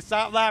 I can't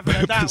stop laughing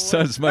at that one.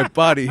 Besides my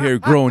body hair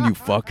growing, you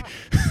fuck.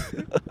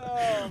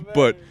 Oh,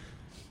 But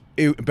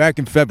back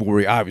in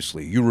February,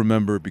 obviously, you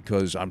remember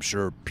because I'm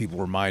sure people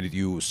reminded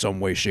you some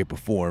way, shape, or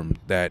form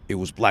that it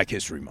was Black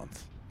History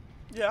Month.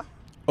 Yeah.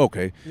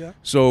 Okay. Yeah.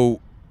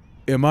 So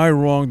am I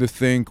wrong to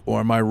think, or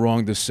am I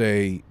wrong to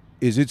say,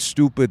 is it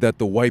stupid that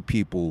the white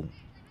people,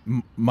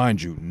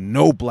 mind you,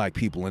 no black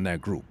people in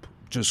that group,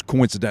 just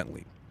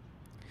coincidentally,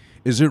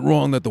 is it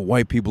wrong that the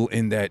white people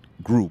in that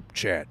group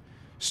chat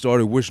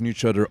started wishing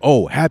each other,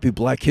 oh, happy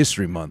Black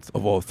History Month,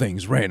 of all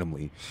things,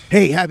 randomly.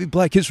 Hey, happy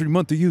Black History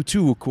Month to you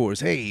too, of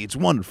course. Hey, it's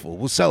wonderful.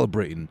 We're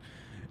celebrating.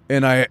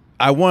 And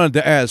I wanted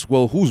to ask,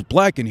 well, who's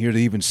black in here to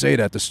even say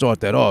that, to start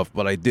that off?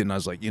 But I didn't. I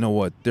was like, you know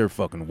what? They're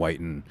fucking white.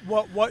 And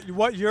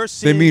what you're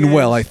seeing, they mean is,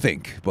 well, I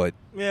think. But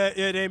yeah,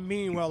 they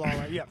mean well, all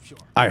right. Yeah, sure.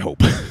 I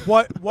hope.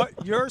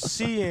 What you're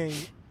seeing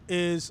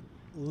is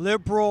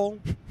liberal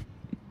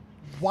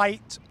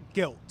white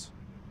guilt.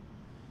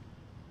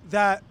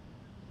 That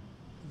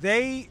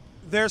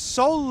they're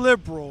so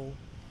liberal,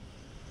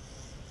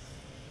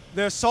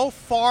 they're so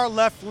far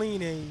left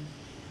leaning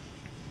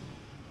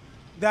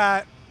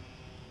that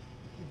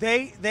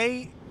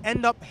they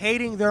end up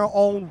hating their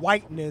own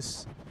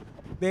whiteness.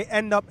 They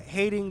end up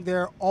hating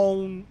their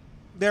own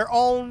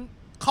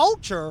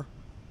culture,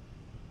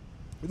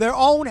 their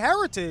own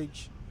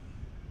heritage,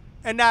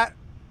 and that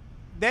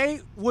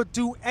they would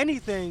do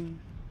anything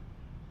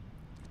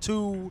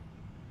to,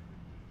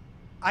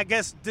 I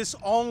guess,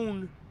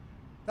 disown.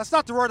 That's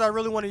not the word I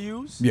really want to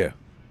use. Yeah.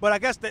 But I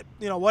guess that,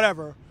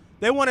 whatever.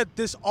 They want to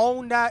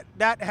disown that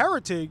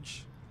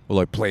heritage. Or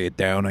like play it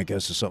down, I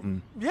guess, or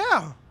something.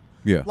 Yeah.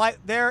 Yeah. Like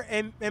they're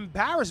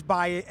embarrassed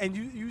by it, and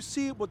you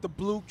see it with the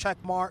blue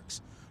check marks,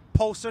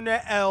 posting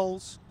their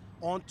L's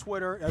on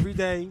Twitter every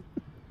day,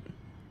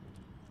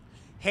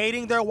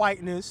 hating their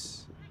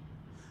whiteness.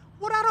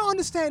 What I don't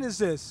understand is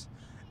this,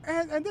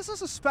 and this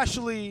is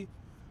especially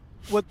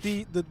with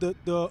the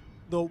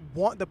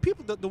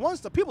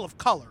people of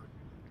color.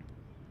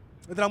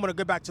 And then I'm gonna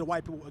get back to the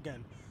white people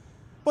again.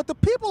 But the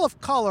people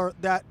of color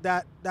that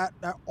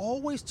are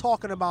always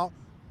talking about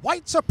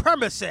white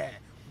supremacy,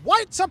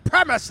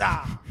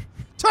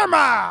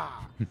 Terma,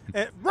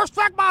 and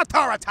respect my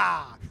authority,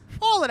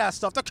 all of that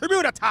stuff, the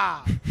community,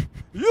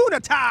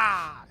 unity,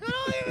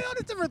 all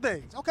these different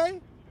things, okay?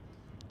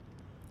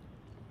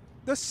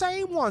 The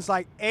same ones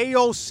like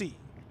AOC,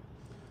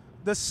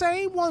 the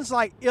same ones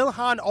like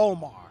Ilhan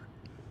Omar,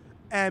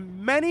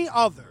 and many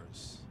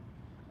others,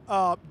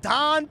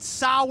 Don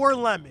Sour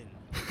Lemon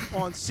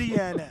on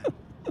CNN,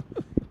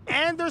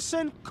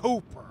 Anderson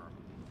Cooper,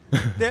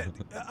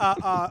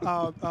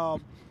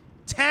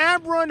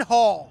 Tamron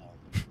Hall,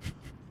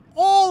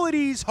 all of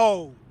these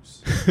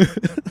hoes,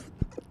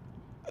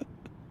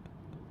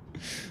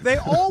 they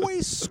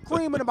always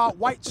screaming about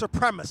white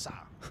supremacy.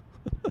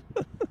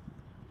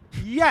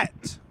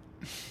 Yet,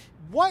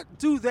 what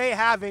do they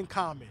have in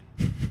common?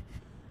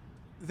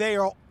 They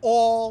are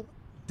all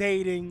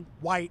dating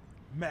white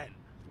men.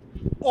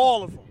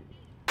 All of them.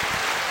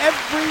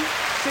 Every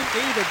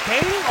single, either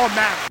dating or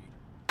married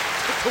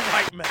to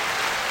white men.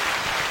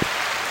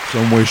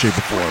 Some way, shape,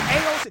 or form.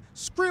 AOC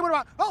screaming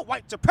about, oh,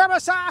 white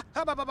supremacy,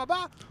 blah, blah, blah, blah,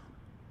 blah.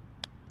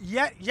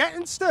 Yet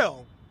and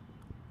still,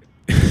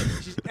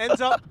 she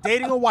ends up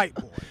dating a white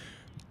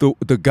boy.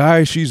 The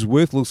guy she's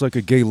with looks like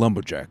a gay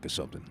lumberjack or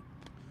something.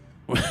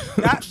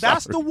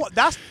 That's the one.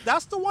 That's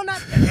the one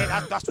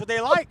that's what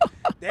they like.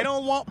 They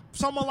don't want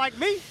someone like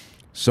me.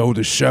 So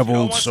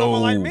disheveled,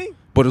 someone like me.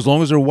 But as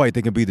long as they're white,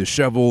 they can be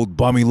disheveled,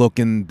 bummy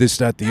looking, this,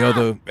 that, the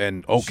other,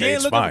 and okay,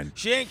 it's fine.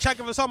 She ain't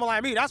checking for someone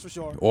like me, that's for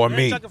sure. Or she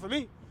me. Ain't checking for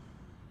me.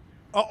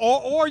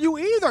 Or you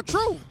either.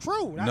 True.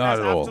 Not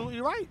at all. Absolutely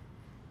right.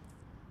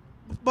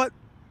 But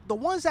the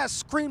ones that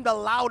scream the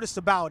loudest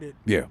about it,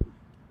 Yeah.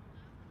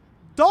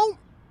 don't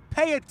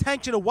pay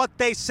attention to what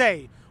they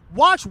say.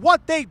 Watch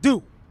what they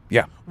do.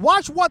 Yeah.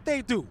 Watch what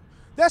they do.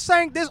 They're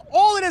saying there's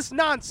all of this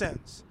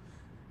nonsense.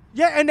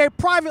 Yeah, in their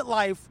private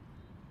life,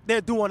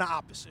 they're doing the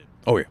opposite.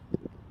 Oh, yeah.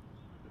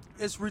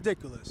 It's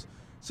ridiculous.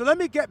 So let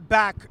me get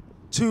back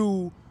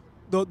to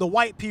the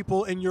white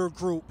people in your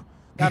group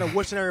that are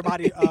wishing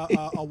everybody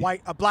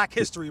a Black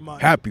History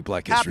Month. Happy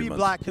Black History Month. Happy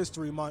Black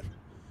History Month.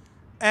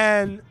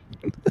 And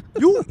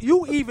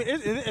you even,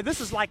 and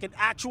this is like an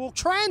actual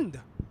trend.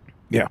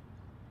 Yeah.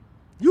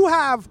 You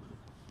have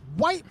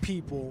white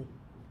people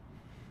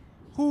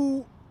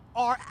who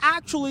are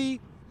actually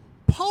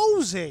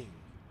posing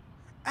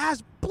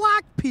as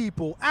black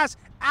people, as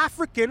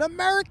African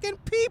American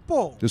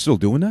people. They're still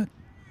doing that?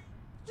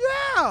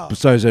 Yeah.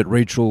 Besides that,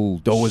 Rachel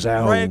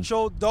Dolezal.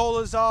 Rachel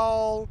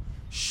Dolezal,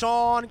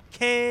 Sean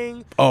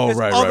King. Oh, there's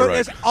right.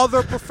 There's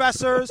other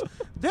professors.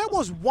 There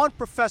was one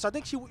professor. I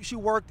think she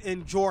worked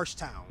in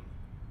Georgetown.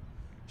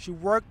 She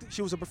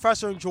was a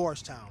professor in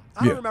Georgetown.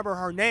 I don't remember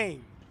her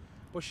name,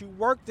 but she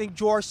worked in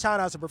Georgetown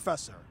as a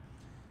professor.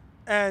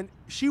 And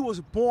she was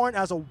born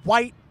as a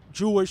white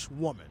Jewish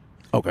woman.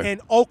 Okay.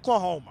 In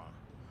Oklahoma.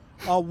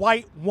 A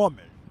white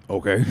woman.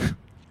 Okay.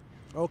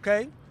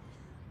 Okay?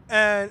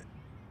 And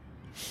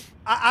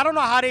I don't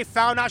know how they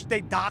found out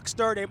they doxed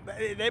her.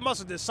 They must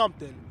have did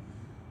something.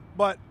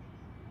 But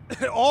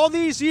all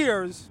these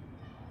years,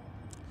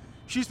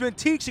 she's been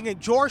teaching at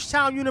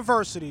Georgetown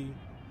University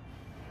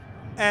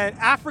and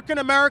African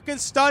American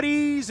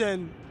studies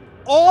and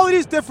all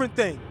these different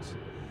things.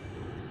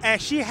 And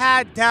she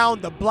had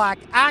down the black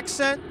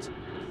accent.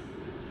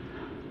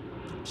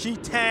 She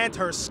tanned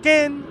her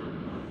skin.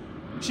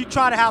 She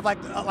tried to have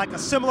like a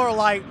similar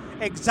like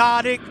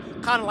exotic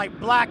kind of like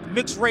black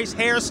mixed race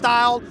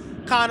hairstyle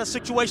kind of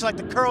situation, like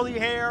the curly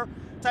hair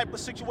type of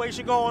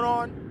situation going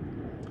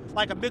on,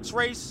 like a mixed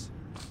race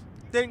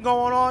thing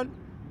going on.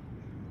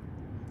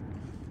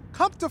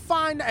 Come to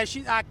find that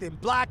she's acting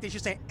black and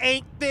she's saying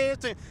ain't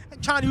this and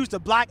trying to use the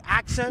black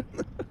accent.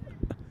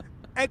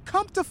 And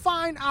come to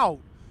find out,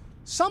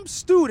 some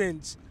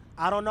students,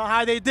 I don't know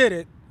how they did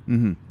it,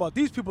 but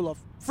these people are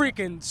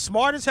freaking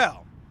smart as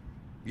hell.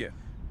 Yeah.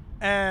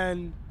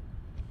 And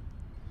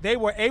they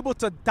were able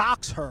to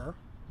dox her,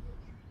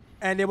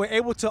 and they were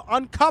able to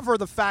uncover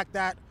the fact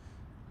that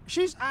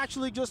she's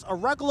actually just a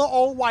regular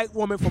old white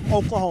woman from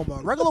Oklahoma,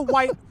 a regular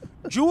white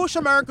Jewish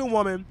American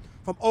woman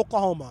from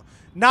Oklahoma.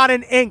 Not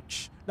an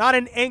inch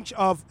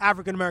of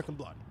African American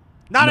blood.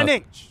 Not an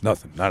inch.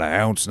 Nothing. Not an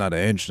ounce, not an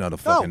inch, not a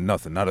fucking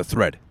nothing, not a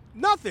thread.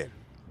 Nothing.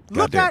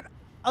 Look at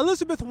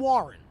Elizabeth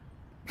Warren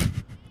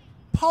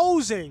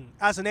posing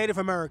as a Native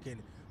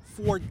American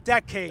for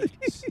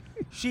decades.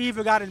 She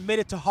even got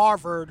admitted to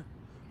Harvard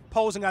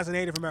posing as a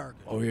Native American.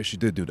 Oh, yeah, she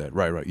did do that.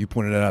 Right. You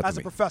pointed that out to me. As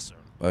a professor.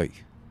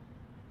 Like.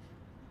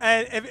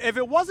 And if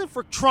it wasn't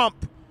for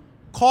Trump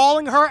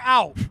calling her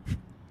out,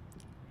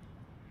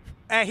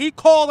 and he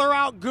called her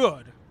out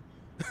good,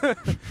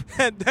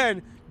 and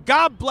then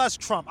God bless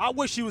Trump. I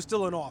wish he was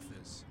still in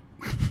office.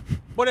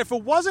 But if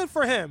it wasn't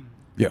for him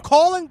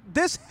calling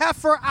this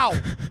heifer out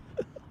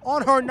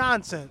on her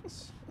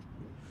nonsense,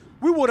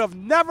 we would have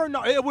never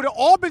known. It would have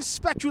all been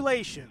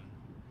speculation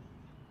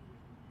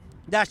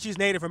that she's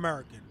Native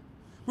American.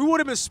 We would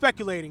have been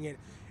speculating it.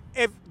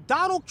 If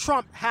Donald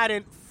Trump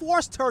hadn't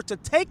forced her to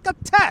take a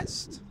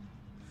test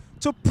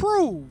to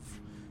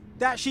prove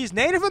that she's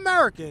Native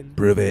American.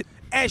 Prove it.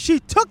 And she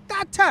took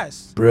that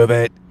test. Prove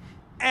it.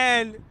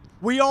 And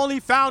we only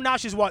found out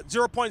she's what,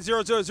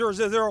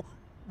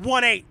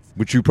 0.0000018.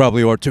 Which you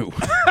probably are too.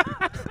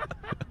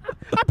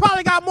 I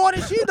probably got more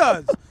than she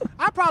does.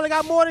 I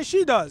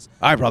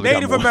probably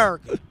Native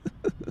American.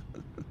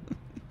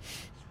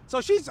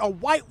 So she's a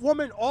white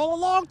woman all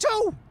along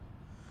too.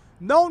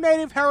 No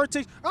native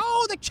heritage.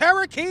 Oh, the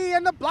Cherokee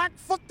and the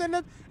Blackfoot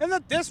and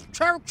this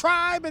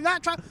tribe and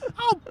that tribe.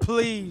 Oh,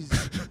 please.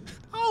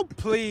 Oh,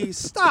 please.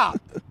 Stop.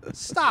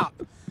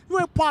 You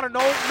ain't part of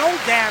no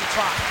damn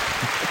tribe.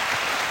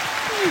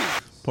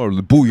 Please. Part of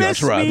the Booyah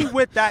tribe. Miss me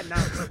with that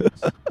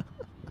nonsense.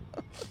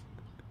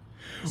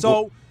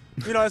 So,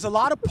 there's a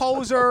lot of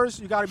posers.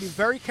 You got to be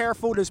very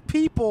careful. There's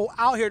people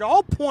out here. The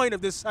whole point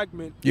of this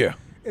segment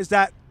is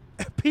that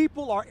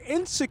people are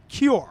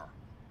insecure.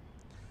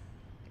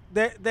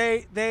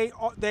 They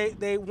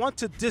want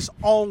to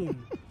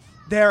disown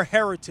their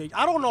heritage.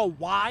 I don't know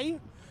why.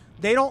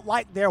 They don't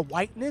like their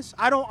whiteness.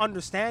 I don't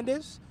understand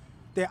this.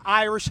 Their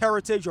Irish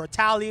heritage or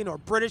Italian or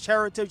British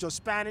heritage or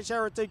Spanish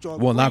heritage or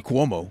Greek. Not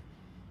Cuomo.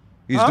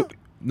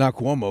 Not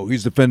Cuomo.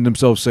 He's defending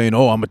himself saying,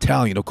 "Oh, I'm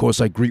Italian. Of course,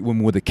 I greet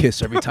women with a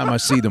kiss every time I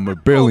see them or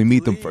barely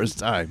meet them first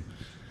time."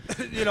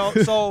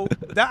 So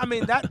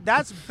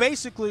that's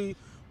basically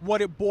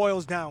what it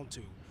boils down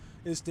to.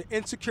 Is the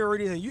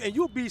insecurities, and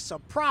you'll be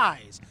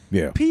surprised.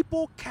 Yeah.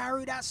 People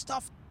carry that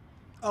stuff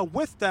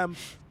with them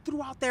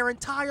throughout their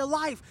entire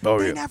life. Oh,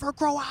 they never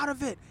grow out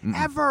of it.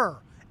 Ever.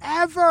 Well,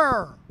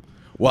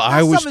 that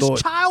I always stuff thought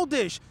is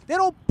childish. They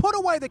don't put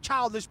away the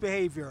childish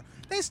behavior.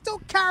 They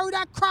still carry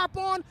that crap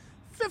on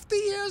 50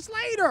 years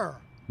later.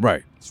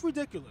 Right. It's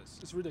ridiculous.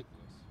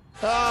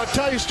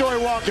 Tell your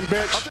story walking,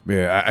 bitch.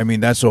 Yeah, I mean,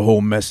 that's a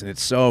whole mess in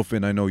itself,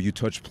 and I know you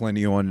touch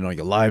plenty on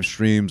your live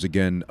streams.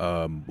 Again,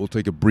 we'll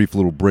take a brief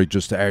little break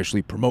just to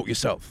actually promote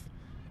yourself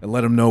and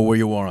let them know where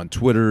you are on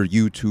Twitter,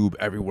 YouTube,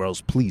 everywhere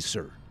else. Please,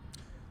 sir.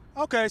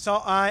 Okay, so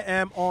I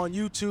am on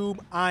YouTube.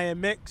 I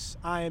am Mix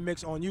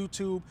on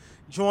YouTube.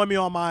 Join me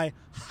on my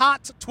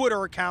hot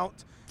Twitter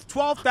account.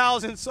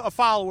 12,000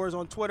 followers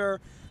on Twitter.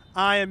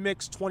 I am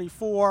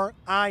Mix24.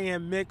 I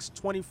am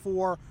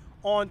Mix24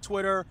 on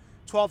Twitter.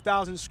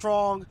 12,000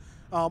 strong.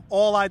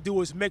 All I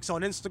do is mix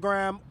on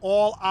Instagram.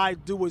 I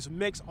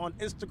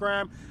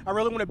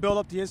really want to build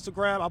up the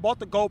Instagram. I bought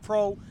the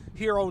GoPro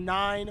Hero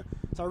 9,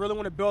 so I really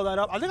want to build that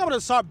up. I think I'm going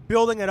to start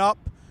building it up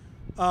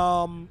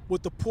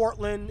with the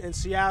Portland and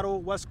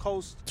Seattle West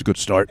Coast It's a good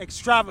start.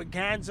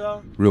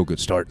 extravaganza. Real good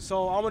start.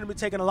 So I'm going to be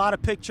taking a lot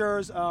of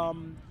pictures,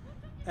 and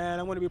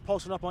I'm going to be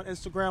posting up on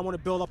Instagram. I want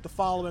to build up the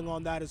following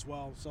on that as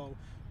well. So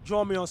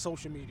join me on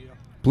social media.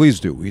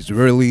 Please do. He's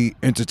really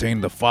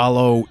entertaining to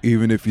follow,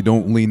 even if you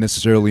don't lean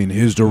necessarily in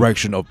his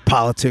direction of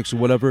politics or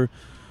whatever.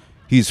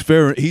 He's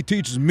fair. He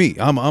teaches me.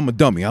 I'm a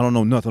dummy. I don't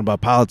know nothing about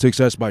politics.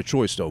 That's my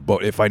choice, though.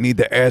 But if I need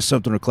to ask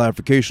something or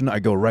clarification, I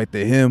go right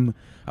to him.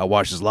 I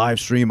watch his live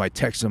stream. I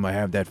text him. I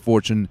have that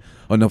fortune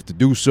enough to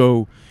do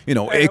so. You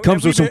know, it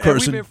comes with some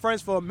cursing. We've been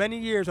friends for many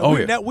years. Oh,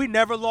 yeah. We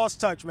never lost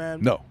touch,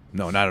 man. No,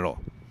 not at all.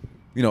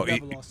 You know,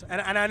 Never lost.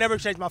 And I never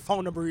changed my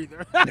phone number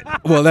either.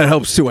 well, that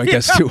helps too, I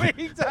guess, too.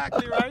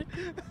 Exactly, right?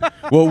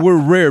 Well,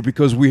 we're rare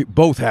because we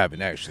both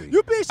haven't, actually.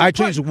 You'd be surprised. I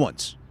changed it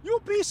once.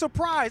 You'd be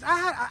surprised.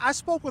 I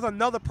spoke with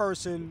another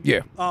person.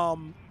 Yeah.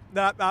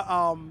 That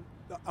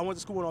I went to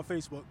school with on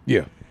Facebook.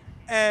 Yeah.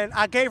 And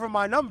I gave her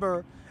my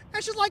number,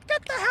 and she's like,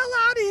 "Get the hell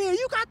out of here!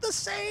 You got the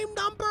same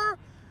number."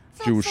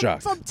 She was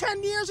shocked. From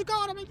 10 years ago.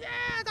 And I'm like, "Yeah,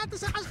 I got the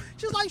same."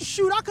 She's like,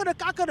 "Shoot, I could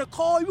have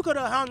called you. We could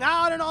have hung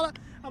out and all that."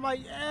 I'm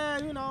like, "Yeah,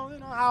 you know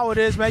how it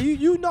is, man.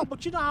 You know,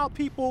 but you know how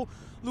people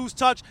lose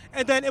touch."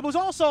 And then it was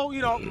also,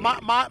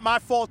 my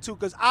fault too,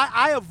 because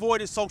I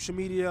avoided social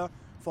media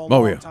for a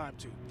long time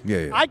too.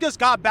 Yeah. I just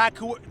got back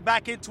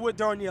into it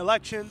during the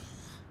election,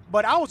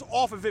 but I was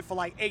off of it for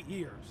like 8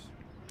 years.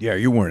 Yeah,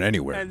 you weren't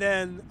anywhere. And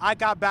then I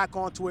got back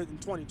onto it in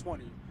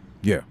 2020.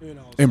 Yeah. So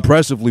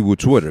impressively with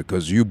Twitter,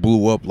 because you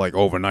blew up like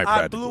overnight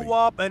practically. I blew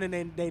up, and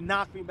then they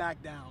knocked me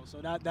back down. So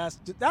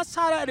that's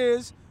how that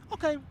is.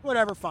 Okay,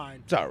 whatever,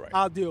 fine. It's all right.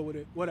 I'll deal with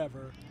it,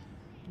 whatever.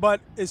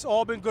 But it's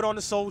all been good on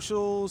the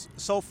socials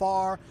so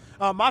far.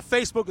 My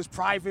Facebook is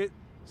private,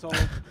 so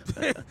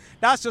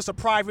that's just a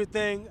private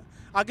thing.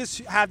 I just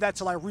have that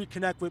to like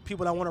reconnect with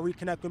people that want to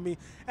reconnect with me,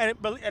 and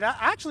I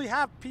actually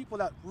have people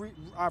that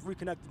I've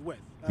reconnected with.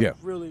 It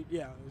was really,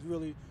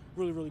 really,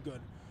 really good.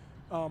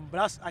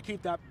 But I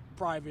keep that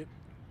private.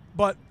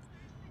 But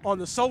on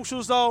the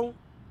socials though,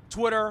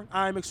 Twitter,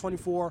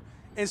 IamMix24,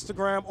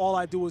 Instagram, all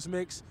I do is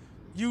mix.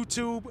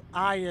 YouTube,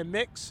 I am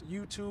Mix.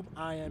 YouTube,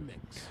 I am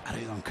Mix. I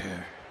don't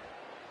care.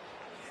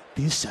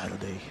 This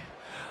Saturday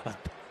at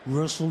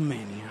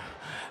WrestleMania,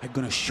 I'm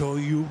gonna show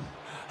you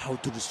how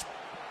to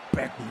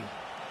respect me.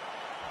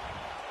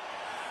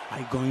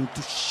 I'm going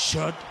to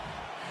shut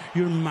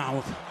your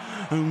mouth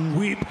and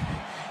whip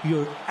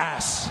your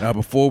ass. Now,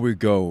 before we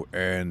go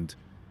and,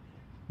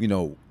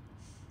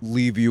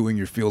 leave you in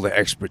your field of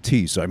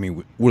expertise, I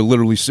mean, we're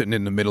literally sitting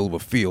in the middle of a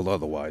field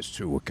otherwise,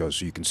 too,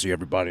 because you can see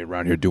everybody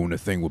around here doing their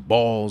thing with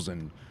balls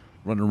and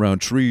running around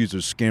trees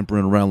or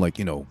scampering around like,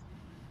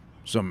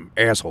 some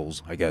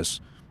assholes, I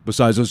guess,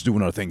 besides us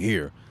doing our thing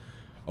here.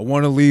 I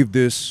want to leave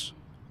this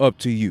up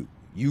to you.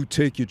 You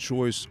take your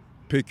choice,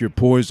 pick your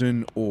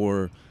poison,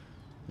 or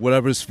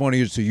whatever's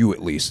funnier to you,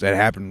 at least. That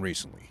happened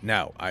recently.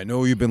 Now, I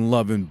know you've been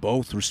loving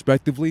both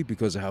respectively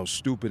because of how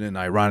stupid and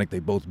ironic they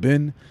both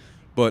been,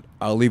 but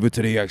I'll leave it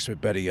to the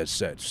expert. Betty has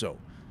said. So,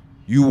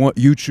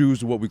 you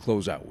choose what we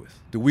close out with.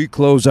 Do we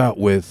close out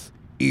with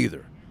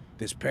either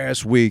this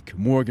past week,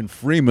 Morgan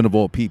Freeman, of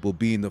all people,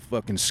 being the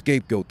fucking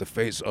scapegoat, the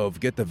face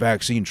of get the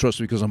vaccine, trust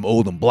me because I'm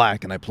old and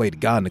black and I played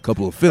God in a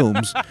couple of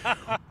films,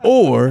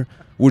 or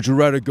would you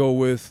rather go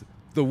with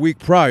the week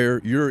prior,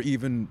 your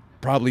even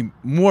probably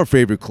more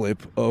favorite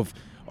clip of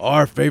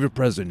our favorite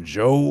president,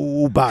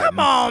 Joe Biden. Come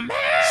on, man!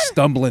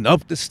 Stumbling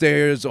up the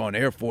stairs on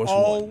Air Force One.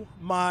 Oh,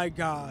 my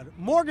God.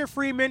 Morgan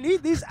Freeman,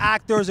 these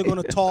actors are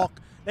going to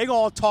talk. They're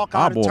going to talk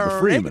out of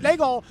turn. They're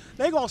going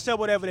to say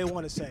whatever they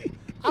want to say.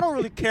 I don't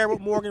really care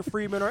what Morgan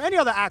Freeman or any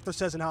other actor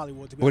says in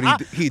Hollywood. To me.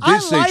 But he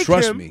did say, like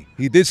trust me.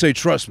 He did say,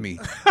 trust me,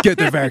 get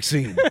the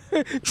vaccine.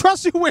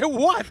 Trust you with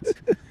what?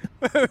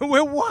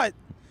 With what?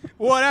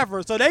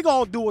 Whatever. So they're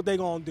going to do what they're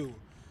going to do.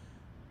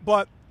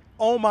 But,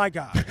 oh, my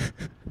God.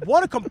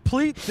 What a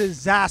complete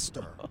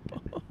disaster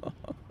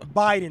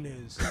Biden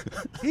is.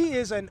 He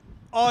is an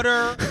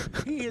utter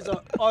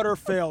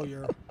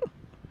failure.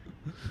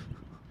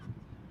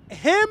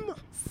 Him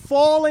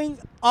falling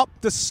up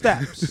the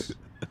steps,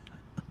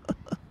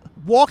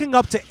 walking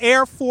up to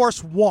Air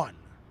Force One,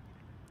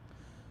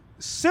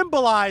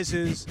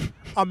 symbolizes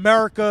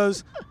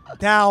America's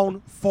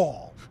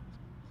downfall.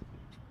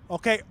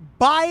 Okay, if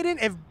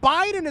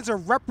Biden is a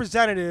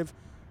representative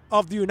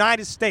of the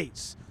United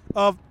States,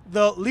 of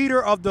the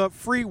leader of the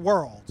free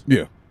world,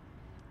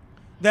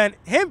 then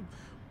him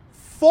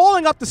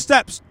falling up the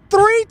steps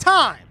 3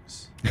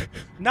 times,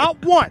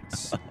 not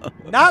once,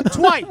 not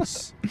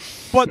twice,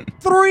 but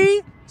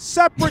 3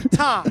 separate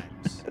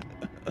times.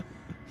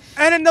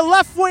 And then the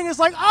left wing is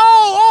like,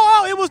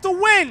 oh, it was the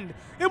wind.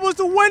 It was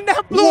the wind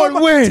that blew him.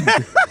 What wind?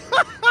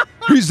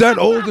 He's that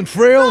old and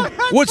frail?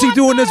 What's he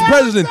doing as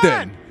president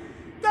then?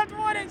 That's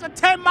what it's a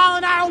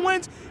 10-mile-an-hour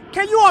winds.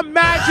 Can you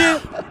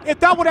imagine if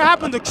that would have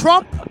happened to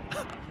Trump?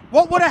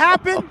 What would have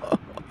happened?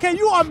 Can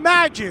you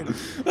imagine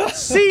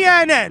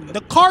CNN,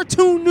 the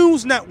Cartoon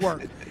News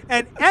Network,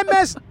 and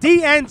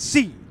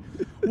MSDNC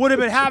would have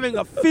been having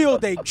a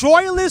field day.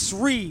 Joyless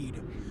Reed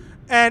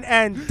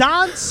And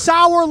Don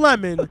Sour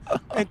Lemon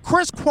and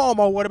Chris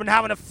Cuomo would have been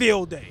having a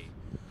field day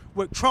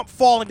with Trump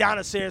falling down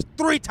the stairs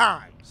 3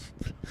 times.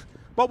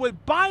 But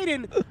with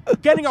Biden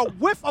getting a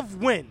whiff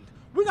of wind,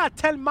 we got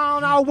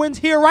 10-mile-an-hour winds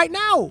here right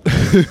now.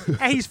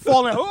 And he's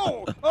falling.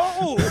 Oh.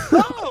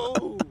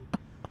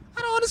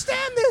 I don't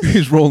understand this.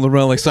 He's rolling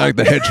around like Sonic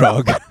the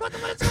Hedgehog. What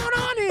is going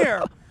on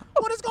here?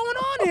 What is going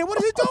on here? What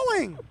is he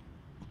doing?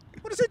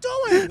 What is he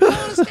doing? I don't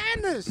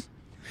understand this.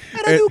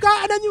 And then you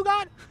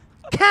got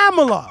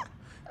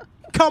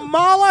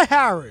Kamala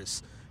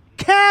Harris.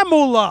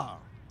 Kamala.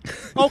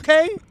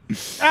 Okay?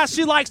 As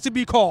she likes to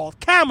be called.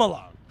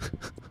 Kamala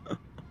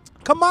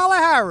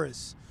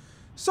Harris.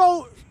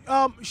 So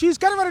she's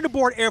getting ready to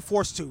board Air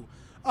Force Two.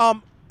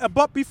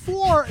 But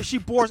before she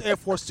boards Air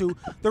Force Two,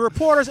 the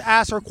reporters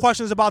asked her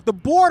questions about the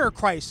border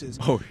crisis.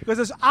 Because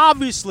there's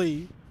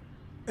obviously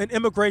an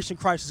immigration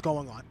crisis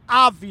going on.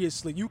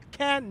 Obviously. You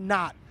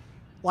cannot,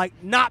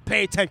 not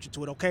pay attention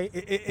to it, okay?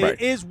 It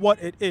is what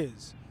it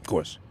is. Of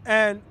course.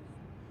 And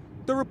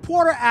the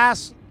reporter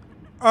asked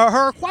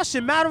her a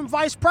question, Madam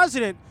Vice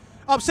President,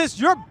 since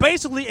you're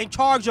basically in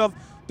charge of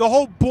the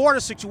whole border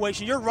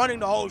situation, you're running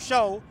the whole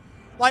show,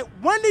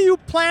 when do you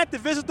plan to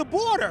visit the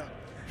border?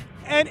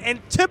 And in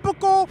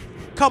typical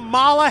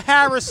Kamala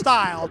Harris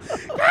style,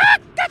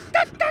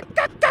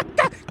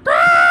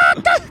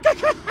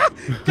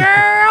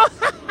 girl,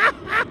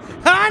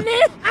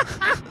 honey,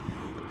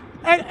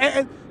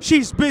 and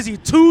she's busy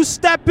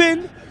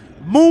two-stepping,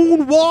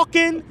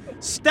 moonwalking,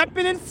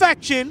 stepping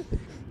infection,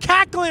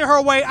 cackling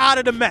her way out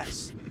of the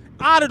mess,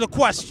 out of the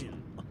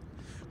question.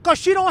 Because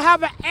she don't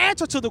have an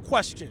answer to the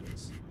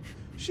questions.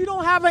 She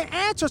don't have an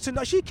answer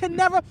to. She can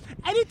never.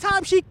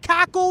 Anytime she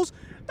cackles,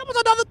 that was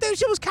another thing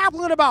she was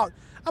cackling about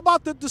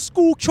the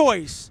school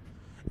choice,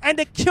 and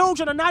the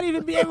children are not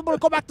even being able to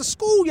go back to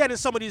school yet in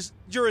some of these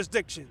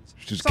jurisdictions.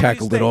 She just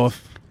cackled it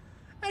off.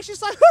 And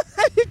she's like,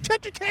 you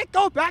can't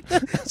go back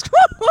to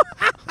school,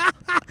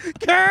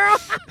 girl.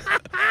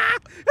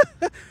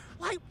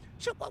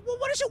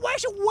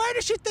 Where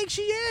does she think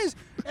she is?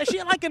 Is she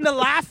in the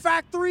Laugh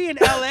Factory in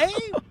L.A.?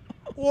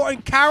 Or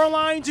in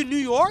Caroline's in New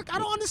York? I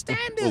don't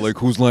understand this. Or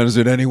whose line is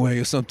it anyway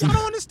or something? I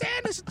don't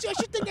understand this. Does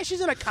she think that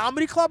she's in a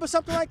comedy club or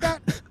something like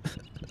that?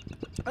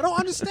 I don't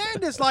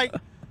understand this.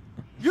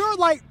 You're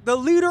the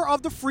leader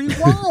of the free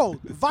world.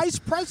 Vice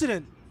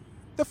president.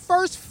 The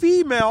first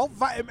female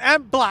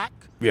and black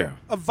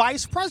a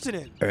vice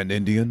president. And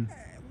Indian.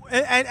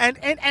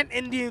 And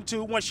Indian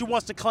too. When she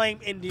wants to claim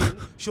Indian,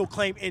 she'll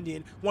claim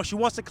Indian. When she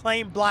wants to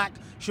claim black,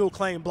 she'll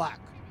claim black.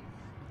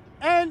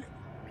 And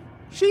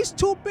she's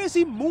too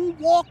busy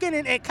moonwalking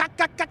and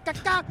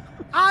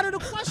out of the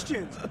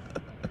questions.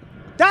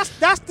 That's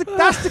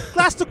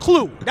the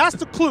clue. That's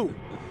the clue.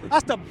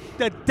 That's the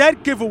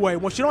dead giveaway.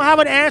 When she don't have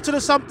an answer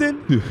to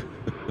something,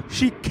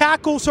 she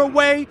cackles her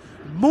way,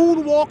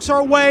 moonwalks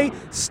her way,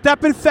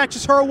 step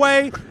infections her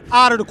way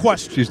out of the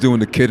question. She's doing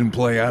the kid and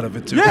play out of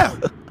it too.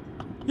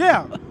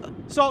 Yeah.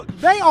 So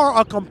they are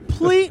a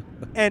complete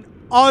and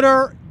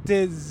utter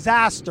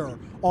disaster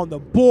on the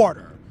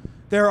border.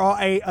 They are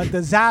a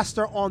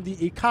disaster on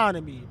the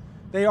economy.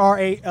 They are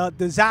a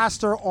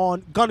disaster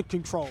on gun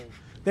control.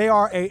 They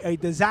are a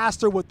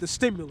disaster with the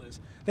stimulus.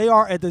 They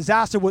are a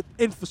disaster with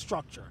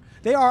infrastructure.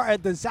 They are a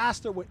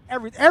disaster with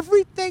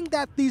everything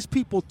that these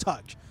people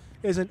touch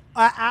is an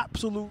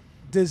absolute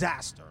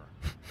disaster.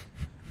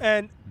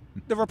 And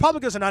the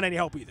Republicans are not any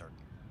help either.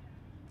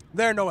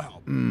 They're no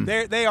help.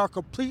 They are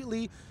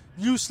completely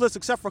useless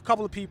except for a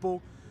couple of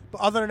people.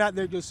 But other than that,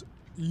 they're just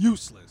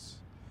useless.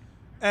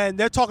 And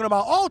they're talking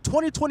about,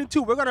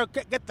 2022, we're going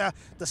to get the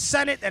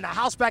Senate and the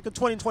House back in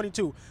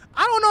 2022.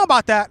 I don't know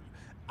about that.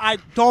 I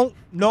don't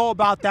know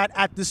about that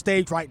at this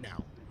stage right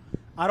now.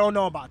 I don't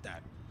know about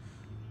that.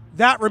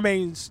 That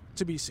remains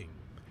to be seen.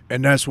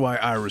 And that's why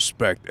I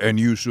respect, and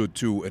you should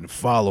too, and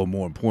follow,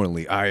 more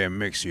importantly, I Am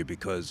Mix here,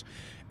 because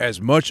as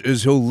much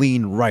as he'll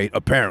lean right,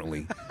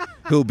 apparently,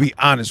 he'll be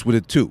honest with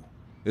it too.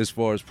 As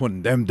far as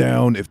putting them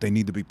down if they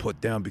need to be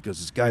put down, because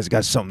this guy's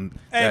got something.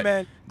 Hey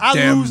man,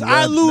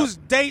 I lose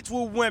dates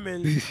with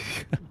women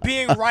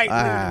being right with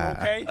them,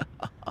 okay?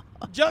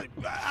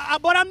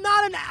 But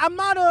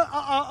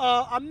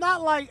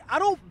I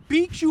don't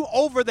beat you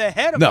over the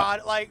head about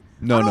it.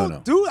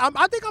 No. Dude,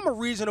 I think I'm a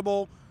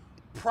reasonable,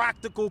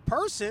 practical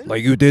person.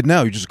 Like you did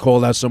now, you just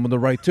called out some of the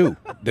right too.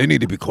 They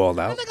need to be called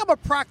out. I think I'm a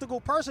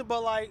practical person,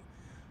 but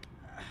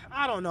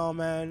I don't know,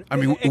 man. I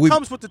mean, it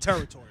comes with the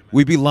territory. Man.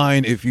 We'd be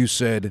lying if you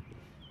said,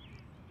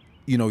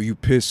 you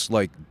piss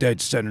dead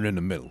center in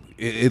the middle.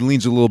 It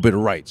leans a little bit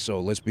right,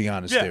 so let's be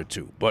honest there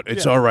too. But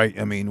it's all right.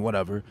 I mean,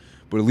 whatever.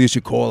 But at least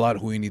you call out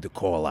who you need to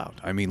call out.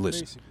 I mean,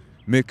 listen,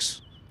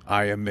 Mix,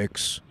 I Am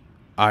Mix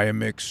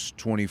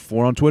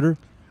 24 on Twitter.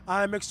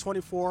 I Am Mix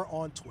 24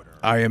 on Twitter.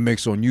 I Am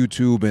Mix on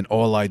YouTube, and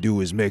All I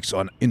Do Is Mix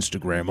on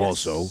Instagram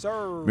also.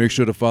 Sir. Make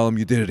sure to follow him.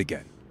 You did it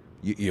again.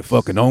 You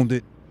fucking owned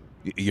it.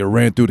 You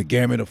ran through the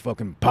gamut of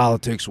fucking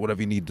politics,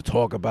 whatever you need to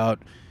talk about.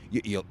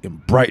 You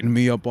brighten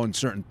me up on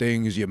certain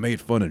things. You made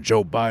fun of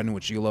Joe Biden,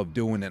 which you love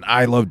doing, and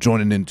I love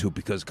joining into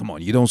because, come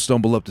on, you don't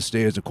stumble up the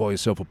stairs and call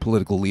yourself a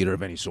political leader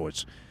of any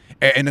sorts.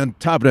 And on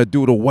top of that,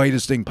 do the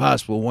whitest thing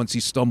possible. Once he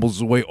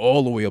stumbles away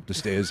all the way up the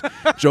stairs,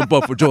 jump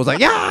up for Joe. It's like,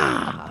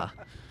 yeah,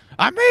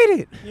 I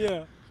made it.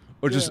 Yeah.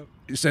 Or just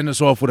send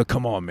us off with a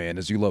come on, man,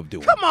 as you love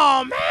doing. Come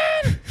on,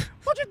 man.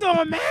 What you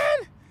doing, man?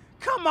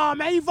 Come on,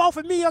 man. You vote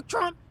for me or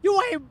Trump?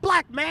 You ain't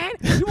black, man.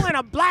 You ain't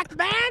a black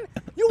man.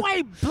 You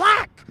ain't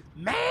black,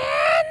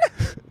 man.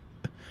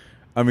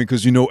 I mean,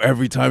 because, you know,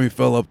 every time he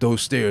fell up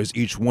those stairs,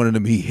 each one of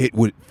them he hit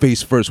with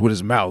face first with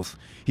his mouth.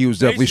 He was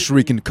definitely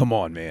shrieking, come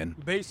on, man.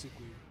 Basically.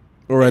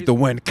 Or at the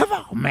wind, come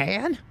on,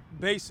 man.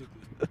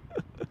 Basically.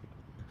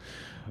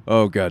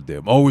 Oh,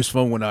 goddamn. Always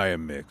fun when I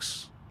am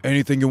Mix.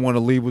 Anything you want to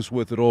leave us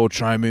with at all,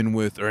 chime in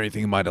with, or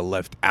anything you might have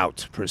left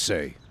out, per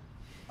se?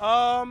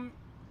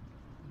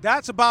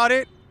 That's about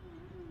it.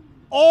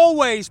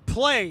 Always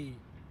play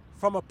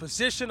from a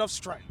position of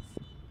strength.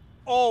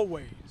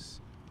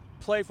 Always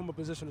play from a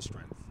position of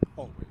strength.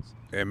 Always.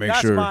 And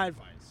That's my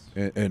advice.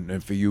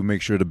 And for you,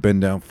 make sure to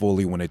bend down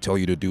fully when they tell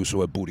you to do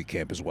so at booty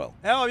camp as well.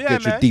 Hell yeah,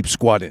 Get man. your deep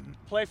squat in.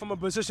 Play from a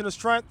position of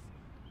strength.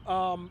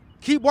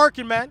 Keep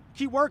working, man.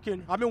 Keep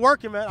working. I've been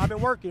working, man. I've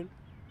been working.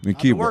 And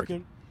keep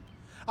working.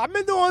 I've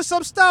been doing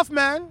some stuff,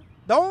 man.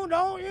 Don't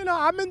you know?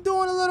 I've been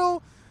doing a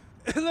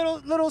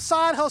little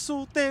side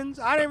hustle things.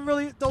 I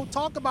don't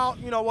talk about,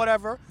 you know,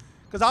 whatever,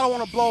 because I don't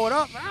want to blow it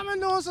up. I've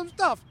been doing some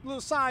stuff, little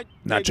side.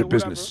 Not your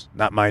business.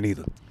 Not mine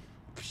either.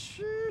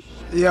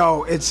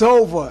 Yo, it's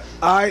over.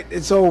 All right,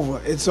 it's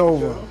over. It's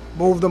over.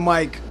 Move the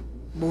mic.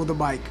 Move the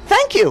mic.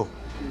 Thank you.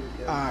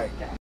 All right.